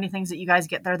there's so many things that you guys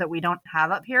get there that we don't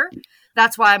have up here.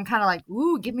 That's why I'm kind of like,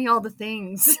 ooh, give me all the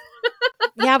things.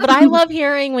 Yeah, but I love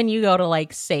hearing when you go to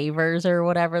like Savers or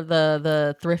whatever,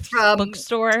 the thrift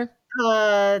bookstore.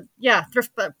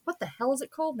 Thrift, but what the hell is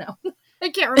it called now? I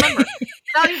can't remember.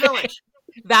 Value Village.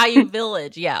 Value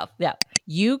Village, yeah.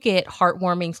 You get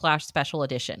heartwarming / special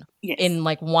edition in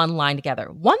like one line together.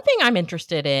 One thing I'm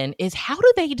interested in is how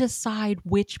do they decide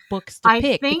which books to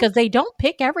pick? Because they don't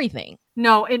pick everything.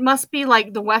 No, it must be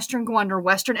like the Western go under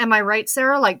Western. Am I right,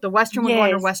 Sarah? Like the Western would go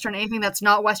under Western. Anything that's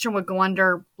not Western would go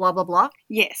under blah, blah, blah?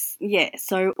 Yes, yeah.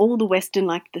 So all the Western,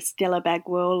 like the Stella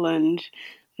Bagwell and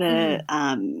the,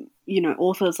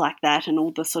 authors like that and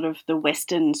all the sort of the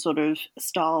Western sort of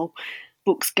style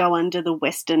books go under the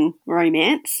Western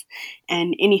romance,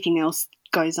 and anything else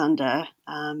goes under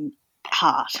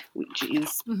Heart, which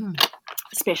is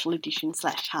special edition /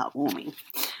 heartwarming.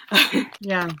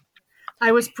 Yeah.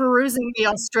 I was perusing the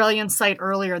Australian site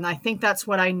earlier, and I think that's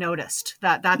what I noticed.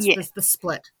 That's the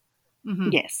split. Mm-hmm.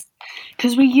 Yes.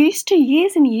 Because we used to,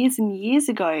 years and years and years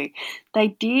ago, they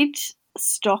did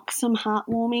stock some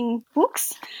heartwarming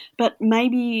books, but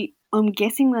maybe I'm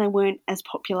guessing they weren't as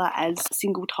popular as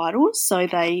single titles, so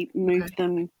they moved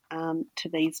them to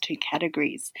these two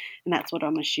categories, and that's what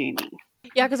I'm assuming.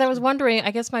 Yeah, because I was wondering,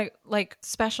 I guess my like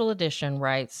special edition,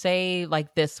 right? Say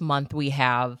like this month we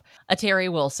have a Terry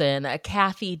Wilson, a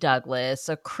Kathy Douglas,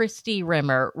 a Christy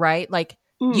Rimmer, right? Like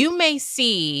you may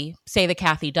see, say, the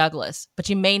Kathy Douglas, but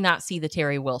you may not see the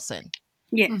Terry Wilson.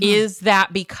 Yeah. Is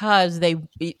that because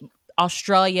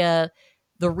Australia,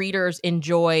 the readers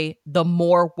enjoy the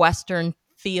more Western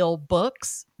feel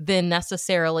books than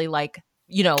necessarily like,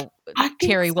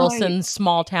 Terry Wilson's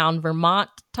small town Vermont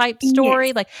type story?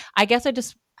 Yes. Like, I guess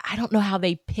I don't know how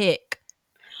they pick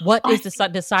what is the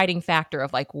deciding factor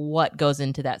of like what goes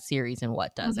into that series and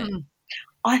what doesn't.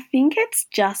 I think it's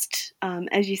just,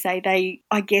 as you say,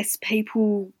 I guess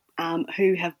people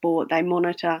who have bought, they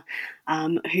monitor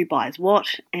who buys what,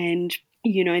 and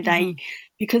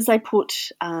because they put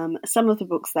some of the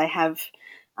books, they have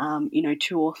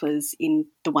two authors in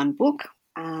the one book,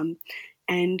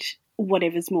 and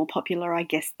whatever's more popular, I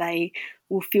guess they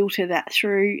will filter that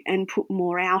through and put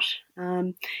more out.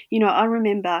 I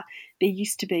remember there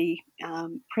used to be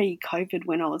pre-COVID,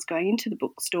 when I was going into the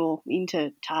bookstore,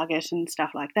 into Target and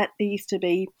stuff like that, there used to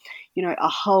be, a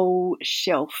whole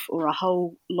shelf or a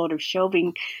whole lot of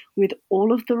shelving with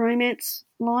all of the romance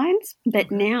lines.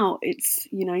 But now it's,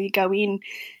 you go in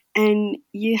and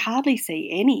you hardly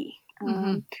see any.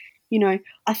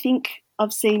 I think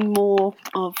I've seen more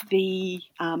of the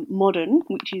modern,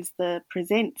 which is the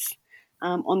presents,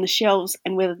 on the shelves,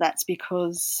 and whether that's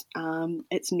because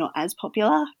it's not as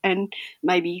popular and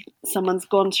maybe someone's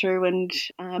gone through and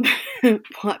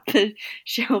wiped the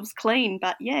shelves clean.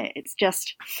 But yeah, it's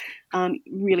just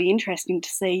really interesting to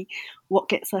see what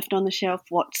gets left on the shelf,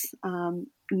 what's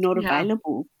not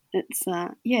available. It's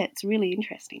it's really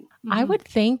interesting. I would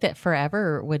think that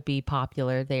Forever would be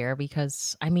popular there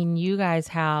because, I mean, you guys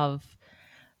have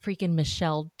freaking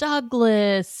Michelle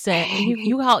Douglas, and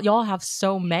y'all have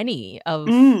so many of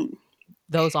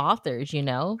those authors, you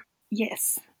know?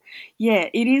 Yes. Yeah,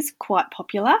 it is quite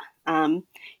popular.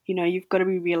 You've got to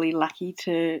be really lucky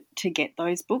to get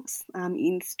those books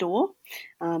in store,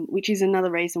 which is another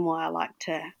reason why I like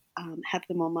to have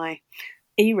them on my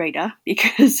e-reader,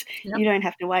 because you don't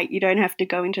have to wait. You don't have to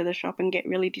go into the shop and get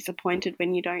really disappointed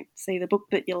when you don't see the book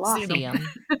that you like. See them.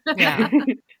 Yeah.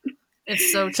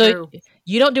 It's so true. So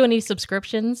you don't do any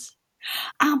subscriptions?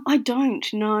 I don't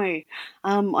know.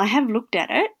 I have looked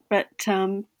at it, but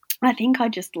I think I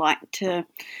just like to,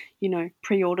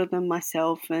 pre-order them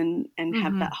myself and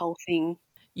have that whole thing.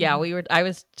 Yeah, I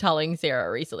was telling Sarah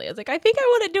recently, I was like, I think I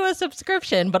want to do a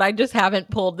subscription, but I just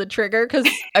haven't pulled the trigger because,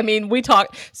 I mean,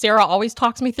 Sarah always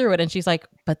talks me through it, and she's like,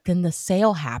 but then the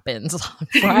sale happens on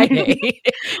Friday.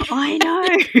 I know.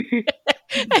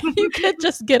 And you could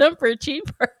just get them for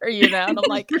cheaper, And I'm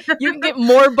like, you can get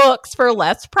more books for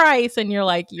less price, and you're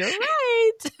like, you're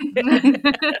right.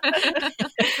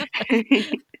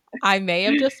 I may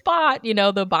have just bought,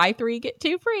 the buy 3 get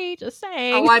 2 free. Just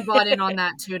saying. Oh, I bought in on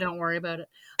that too. Don't worry about it.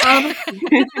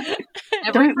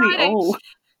 Every Friday,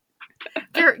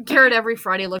 Garrett every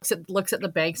Friday looks at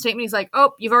the bank statement. He's like,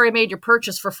 "Oh, you've already made your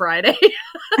purchase for Friday."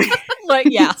 Like,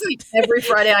 yeah, every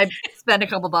Friday I spend a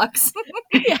couple bucks.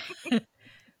 Yeah.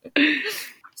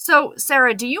 So,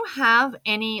 Sarah, do you have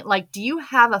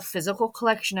a physical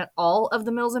collection at all of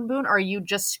the Mills and Boon, or are you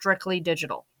just strictly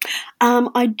digital?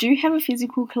 I do have a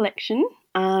physical collection.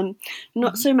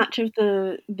 Not so much of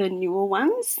the newer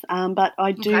ones, but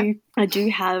I do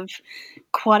have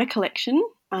quite a collection.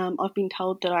 I've been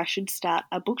told that I should start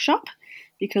a bookshop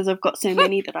because I've got so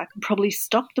many that I could probably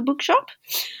stock the bookshop.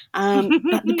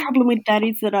 But the problem with that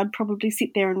is that I'd probably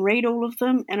sit there and read all of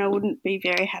them, and I wouldn't be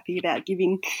very happy about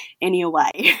giving any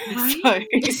away. Right?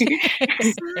 So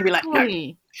I'd be like, no,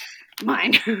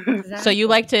 mine. Exactly. So you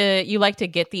like to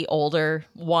get the older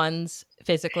ones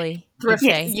physically? Thrift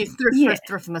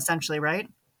them essentially, right?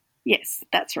 Yes,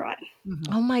 that's right.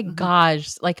 Mm-hmm. Oh my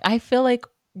gosh! Like, I feel like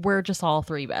we're just all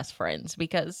 3 best friends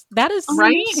because that is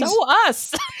so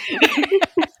us.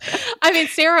 I mean,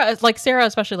 Sarah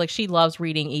especially, like, she loves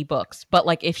reading ebooks, but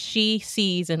like if she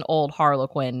sees an old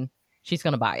Harlequin, she's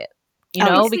gonna buy it.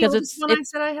 Because it's one I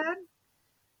said I had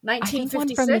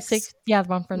 1956. The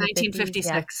one from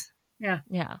 1956. Yeah.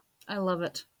 I love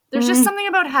it. There's just something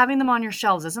about having them on your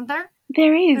shelves, isn't there?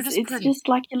 There is. It's just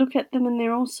like you look at them and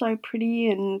they're all so pretty,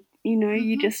 and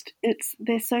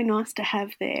they're so nice to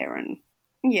have there, and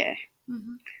I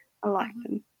like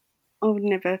them.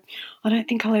 I don't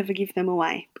think I'll ever give them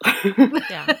away.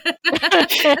 Yeah.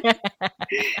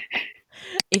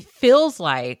 It feels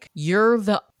like you're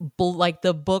the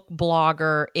book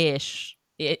blogger-ish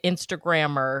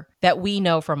Instagrammer that we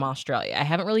know from Australia. I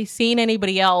haven't really seen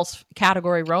anybody else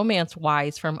category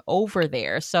romance-wise from over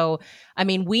there. So, I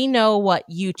mean, we know what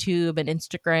YouTube and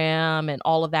Instagram and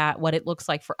all of that, what it looks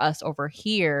like for us over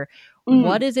here.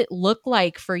 What does it look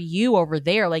like for you over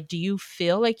there? Like, do you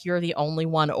feel like you're the only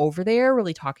one over there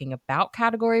really talking about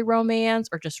category romance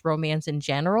or just romance in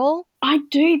general? I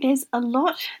do. There's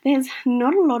not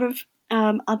a lot of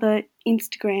other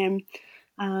Instagram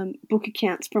book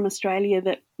accounts from Australia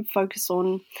that focus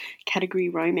on category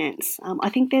romance. I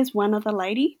think there's one other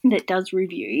lady that does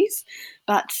reviews,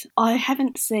 but I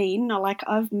haven't seen,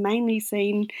 I've mainly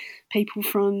seen people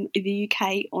from the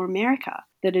UK or America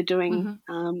that are doing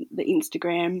the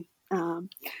Instagram.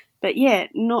 But yeah,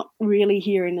 not really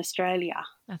here in Australia.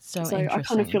 That's so interesting. I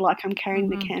kind of feel like I'm carrying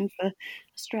the can for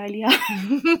Australia.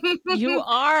 You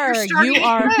are.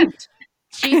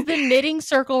 She's the Knitting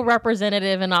Circle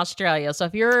representative in Australia. So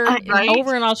if you're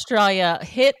over in Australia,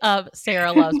 hit up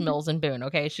Sarah Loves Mills and Boon,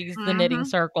 okay? She's the Knitting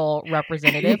Circle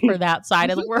representative for that side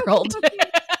of the world.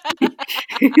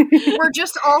 We're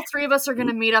just all 3 of us are going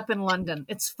to meet up in London.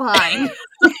 It's fine.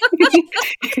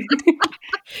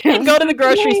 And go to the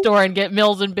grocery store and get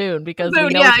Mills and Boon because we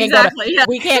know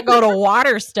we can't go to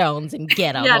Waterstones and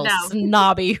get them.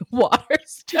 Snobby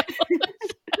Waterstones.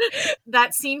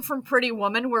 That scene from Pretty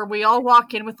Woman where we all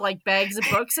walk in with like bags of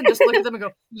books and just look at them and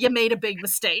go, "You made a big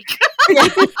mistake."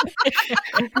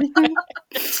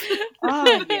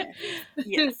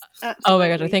 Yes. Oh my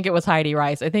gosh, I think it was Heidi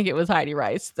Rice.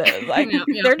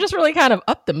 They're just really kind of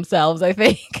up themselves, I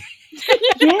think.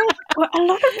 Yeah, well, a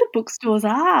lot of the bookstores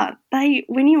are.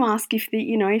 When you ask if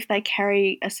they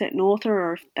carry a certain author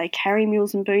or if they carry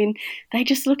Mills and Boon, they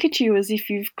just look at you as if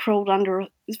you've crawled out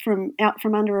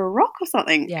from under a rock or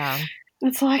something. Yeah,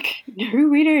 it's like, no,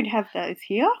 we don't have those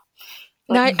here.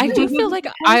 Now, Like, I do feel like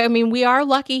I mean we are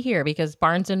lucky here because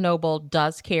Barnes and Noble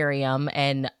does carry them,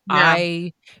 and Yeah.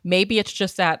 maybe it's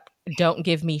just that don't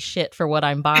give me shit for what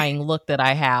I'm buying look that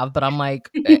I have, but I'm like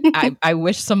I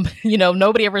wish some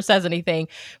nobody ever says anything,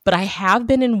 but I have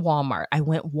been in Walmart. I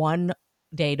went one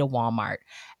day to Walmart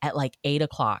at like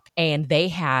 8:00, and they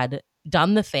had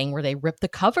done the thing where they ripped the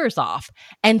covers off,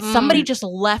 and somebody just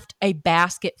left a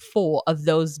basket full of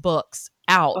those books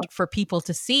out for people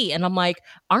to see, and I'm like,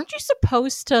 aren't you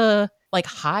supposed to like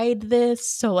hide this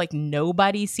so like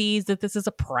nobody sees that this is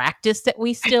a practice that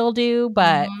we still do?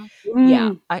 But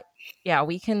yeah,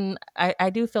 we can. I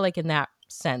do feel like in that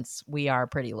sense we are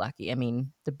pretty lucky. I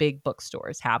mean, the big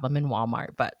bookstores have them in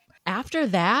Walmart, but after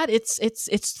that, it's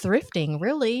thrifting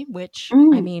really. Which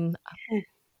I mean,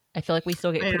 I feel like we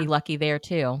still get pretty lucky there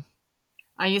too.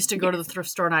 I used to go to the thrift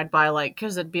store and I'd buy like,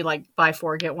 because it'd be like buy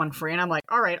 4 get 1 free, and I'm like,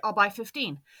 all right, I'll buy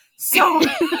 15. So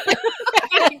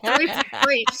getting 3 for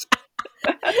free.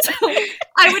 So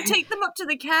I would take them up to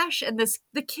the cash, and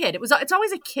the kid, it's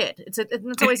always a kid.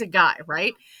 It's always a guy,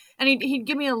 right? And he'd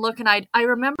give me a look, and I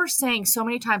remember saying so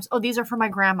many times, "Oh, these are for my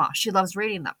grandma. She loves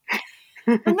reading them."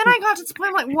 And then I got to the point,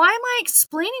 I'm like, why am I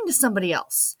explaining to somebody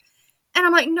else? And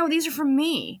I'm like, no, these are for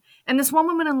me. And this one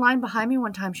woman in line behind me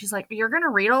one time, she's like, "You're gonna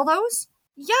read all those?"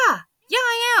 Yeah,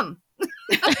 I am.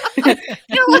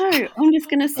 No, I'm just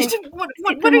gonna sit What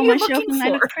them are on you my shelf looking and they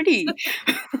for? look pretty.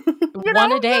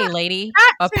 One a day, lady.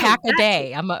 A pack a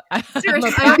day. I'm a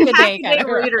Seriously, pack I'm a day kind of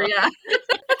reader, yeah.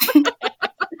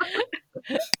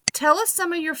 Tell us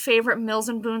some of your favorite Mills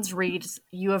and Boons reads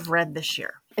you have read this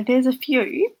year. There's a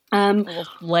few. Well,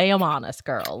 lay them on us,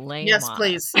 girl. Yes,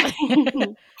 please.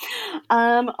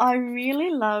 I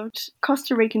really loved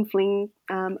Costa Rican Fling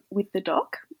with the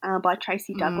Doc by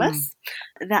Tracy Douglas.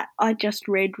 That I just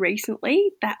read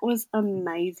recently. That was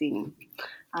amazing.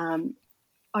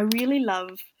 I really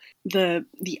love the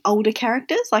older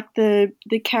characters, like the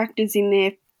characters in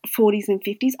their 40s and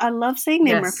 50s. I love seeing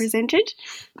them represented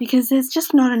because there's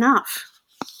just not enough.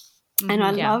 And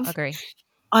I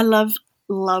love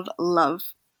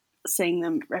seeing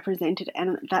them represented,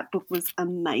 and that book was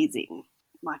amazing.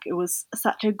 Like, it was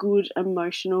such a good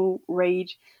emotional read,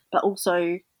 but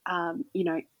also a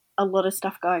lot of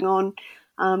stuff going on.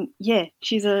 And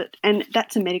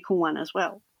that's a medical one as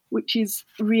well, which is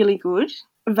really good.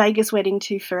 Vegas Wedding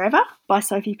to Forever by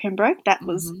Sophie Pembroke. That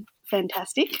was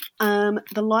fantastic. The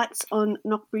Lights on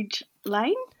Knockbridge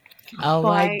Lane. Oh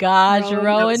my gosh,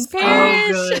 Rowan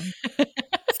Parrish. So good.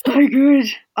 So good.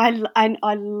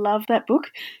 I love that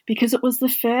book because it was the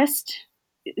first,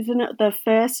 isn't it, the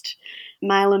first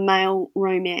male and male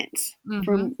romance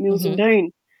from Mills and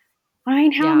Boon. I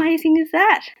mean, how amazing is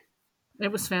that?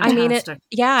 It was fantastic.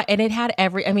 And it had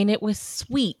it was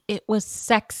sweet. It was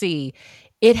sexy.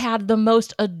 It had the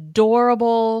most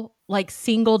adorable, like,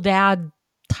 single dad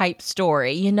type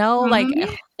story, like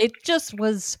it just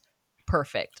was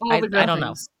perfect. I don't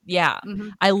know. Yeah.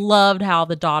 I loved how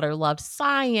the daughter loved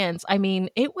science. I mean,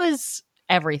 it was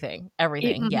everything.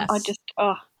 Yes. I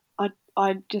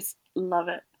just love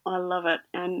it. I love it.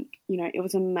 And, it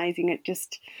was amazing. It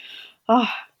just, I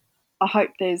hope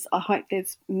there's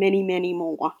many, many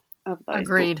more of those.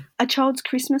 Agreed. Books. A Child's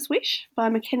Christmas Wish by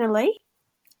McKenna Lee.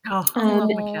 Oh, I love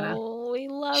McKenna. We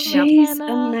love She's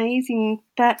McKenna. amazing.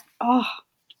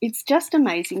 It's just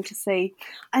amazing to see.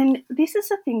 And this is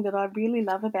the thing that I really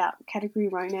love about category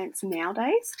romance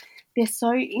nowadays. They're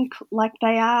so,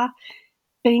 they are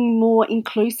being more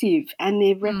inclusive and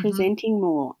they're representing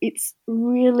more. It's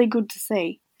really good to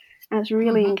see. And it's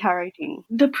really encouraging.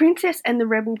 The Princess and the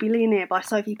Rebel Billionaire by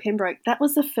Sophie Pembroke. That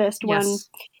was the first one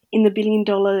in the $1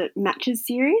 Billion Matches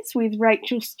series with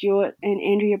Rachel Stewart and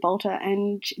Andrea Bolter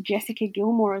and Jessica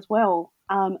Gilmore as well.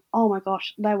 Oh my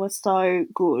gosh, they were so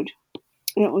good.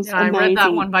 It was amazing. I read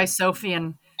that one by Sophie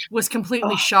and was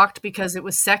completely shocked because it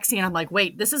was sexy, and I'm like,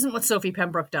 wait, this isn't what Sophie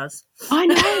Pembroke does. I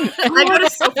know. I go to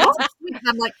Sophie, and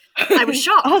I'm like, I was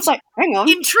shocked. I was like, hang on.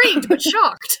 Intrigued, but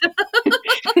shocked.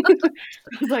 I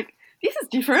was like, this is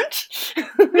different.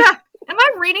 Yeah. Am I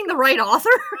reading the right author?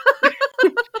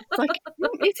 It's like,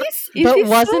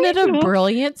 wasn't it a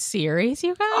brilliant series,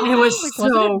 you guys? It was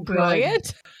so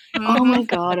brilliant. Oh my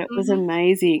God, it was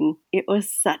amazing. It was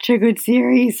such a good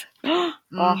series.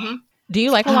 Do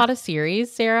you like a lot of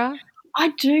series, Sarah? I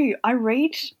do. I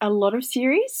read a lot of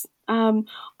series. I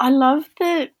love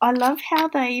how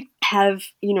they have,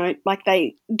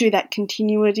 they do that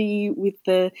continuity with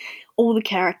all the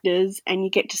characters, and you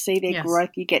get to see their growth.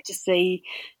 You get to see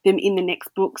them in the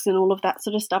next books and all of that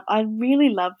sort of stuff. I really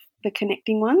love the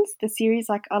connecting ones, the series.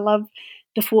 Like, I love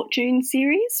the Fortune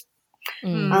series.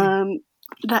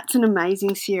 That's an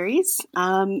amazing series.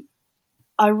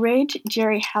 I read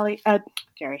Jerry Halliwell.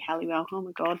 Oh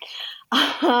my god,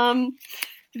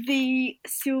 the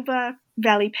Silver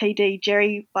Valley PD,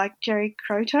 Jerry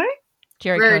Croto.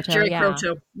 Jerry Croto, Jerry yeah.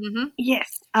 Croto. Mm-hmm.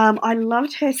 Yes, I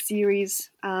loved her series,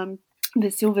 the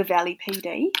Silver Valley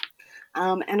PD,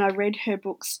 and I read her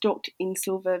book Stalked in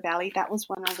Silver Valley. That was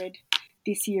one I read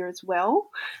this year as well.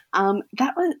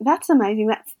 That's amazing.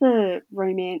 That's the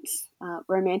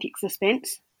romantic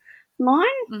suspense line.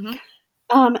 Mm-hmm.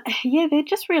 Yeah, they're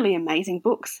just really amazing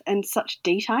books and such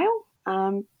detail.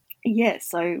 So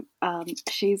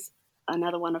she's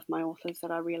another one of my authors that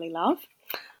I really love.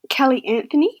 Kelly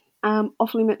Anthony,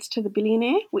 Off Limits to the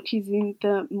Billionaire, which is in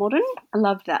the Modern. I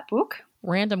love that book.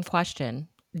 Random question.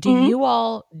 Do you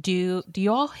all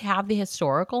have the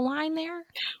historical line there?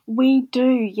 We do,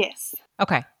 yes.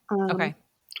 Okay. Okay.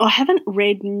 I haven't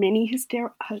read many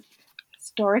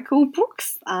historical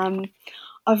books.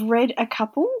 I've read a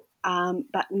couple,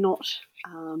 but not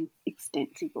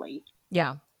extensively.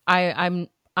 Yeah. I'm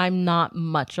not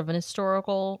much of an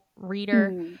historical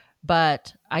reader,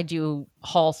 but I do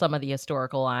haul some of the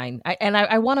historical line.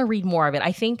 I want to read more of it.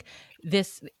 I think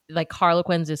this, like,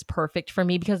 Harlequins is perfect for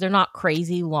me because they're not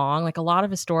crazy long. Like, a lot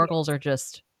of historicals are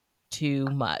just too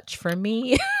much for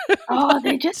me. Oh,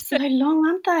 they're just so long,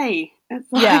 aren't they?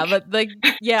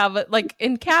 But like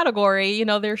in category,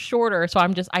 they're shorter. So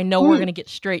I know we're going to get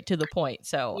straight to the point.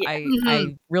 So Yeah.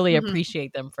 I really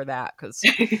appreciate them for that. Cause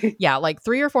like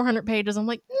 300 or 400 pages. I'm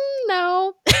like,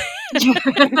 no,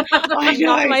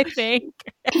 not my thing.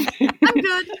 I'm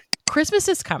good. Christmas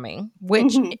is coming,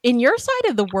 which in your side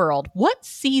of the world, what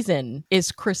season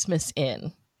is Christmas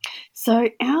in? So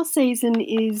our season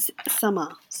is summer.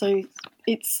 So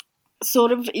it's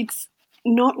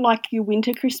not like your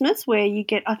winter Christmas where you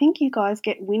get, I think you guys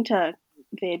get winter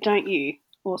there, don't you?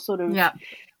 Or sort of. Yeah.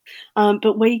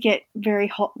 But we get very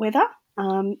hot weather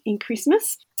in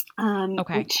Christmas.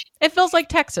 Okay. It feels like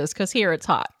Texas because here it's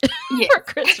hot for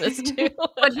Christmas too.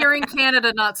 But here in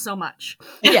Canada, not so much.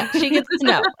 Yeah, she gets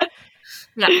snow.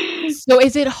 Yeah. So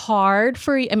is it hard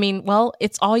for you? I mean, well,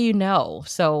 it's all you know.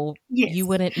 So you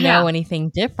wouldn't know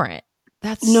anything different.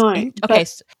 That's okay.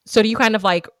 So do you kind of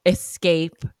like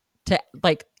escape to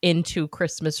like into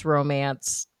Christmas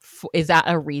romance? Is that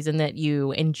a reason that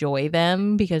you enjoy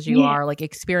them because you are like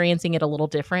experiencing it a little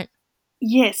different?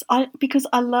 Yes, because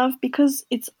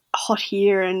it's hot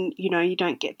here and you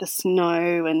don't get the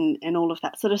snow and all of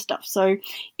that sort of stuff. So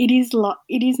it is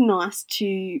nice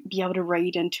to be able to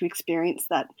read and to experience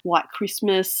that white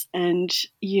Christmas and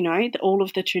all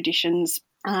of the traditions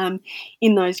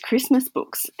in those Christmas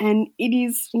books. And it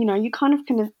is, you kind of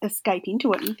can escape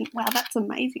into it and you think, wow, that's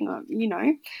amazing.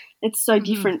 It's so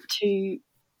different to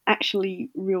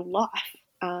actually real life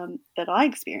that I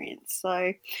experience.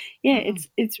 So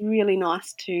it's really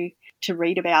nice to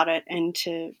read about it and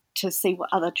to see what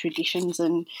other traditions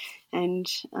and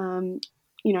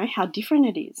how different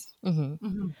it is. Mm-hmm.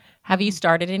 Mm-hmm. Have you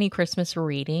started any Christmas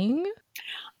reading?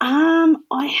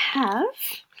 I have.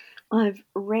 I've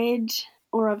read,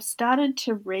 or I've started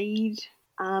to read.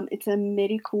 It's a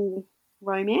medical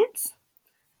romance,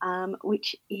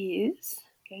 which is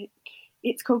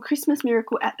it's called Christmas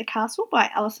Miracle at the Castle by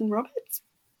Alison Roberts.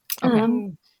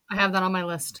 Okay. I have that on my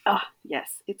list. Oh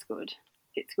yes, it's good.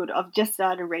 It's good. I've just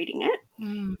started reading it.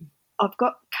 I've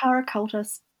got Cara Coulter,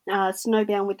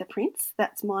 Snowbound with the Prince.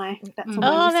 That's my.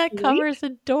 That cover's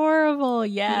adorable.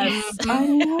 Yes, I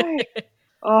know.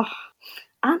 Oh,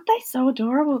 aren't they so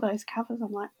adorable? Those covers.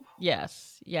 I'm like,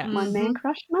 yes. My man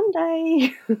crush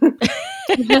Monday.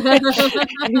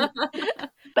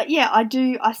 But yeah, I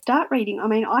do. I start reading. I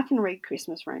mean, I can read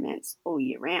Christmas romance all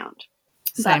year round.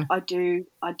 Same. But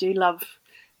I do love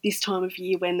this time of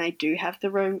year when they do have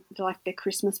the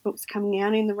Christmas books coming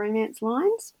out in the romance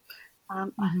lines. I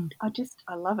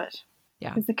love it. Yeah,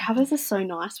 because the covers are so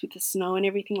nice with the snow and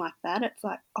everything like that. It's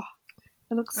like, oh,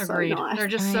 it looks Agreed. so nice. They're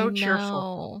just so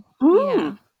cheerful.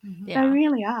 Yeah. They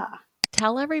really are.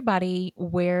 Tell everybody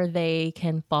where they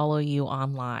can follow you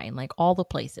online, like all the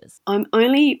places. I'm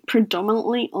only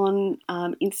predominantly on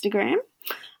Instagram.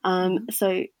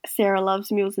 So Sara Loves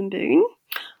Mills and Boon.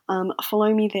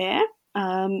 Follow me there.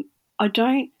 I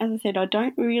don't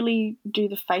really do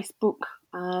the Facebook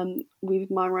with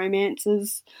my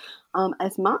romances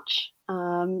as much.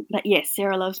 But yes,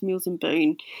 Sara Loves Mills and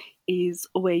Boon is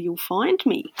where you'll find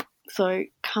me. So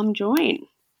come join.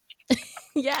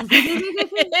 Yes.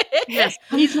 Yes,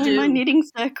 please do. My knitting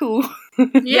circle.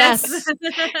 Yes.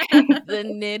 The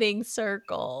knitting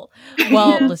circle.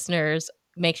 Well, listeners,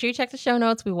 make sure you check the show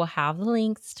notes. We will have the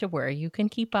links to where you can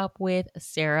keep up with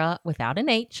Sara without an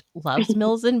H, Loves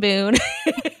Mills and Boon.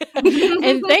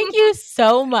 And thank you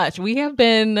so much. We have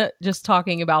been just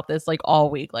talking about this like all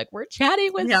week. Like we're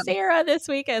chatting with Sara this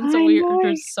weekend. So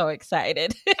we're just so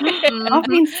excited. I've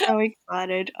been so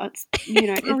excited. It's,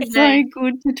 it's so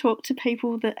good to talk to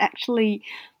people that actually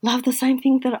love the same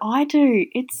thing that I do.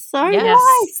 It's so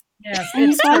nice. Yes,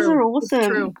 and you guys are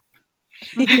awesome.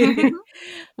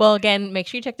 Well, again, make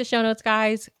sure you check the show notes,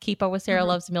 guys. Keep up with Sara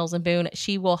Loves Mills and Boon.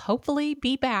 She will hopefully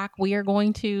be back. We are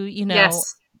going to,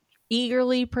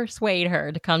 eagerly persuade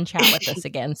her to come chat with us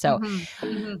again. So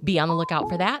be on the lookout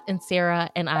for that. And Sara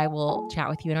and I will chat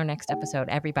with you in our next episode.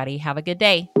 Everybody, have a good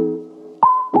day.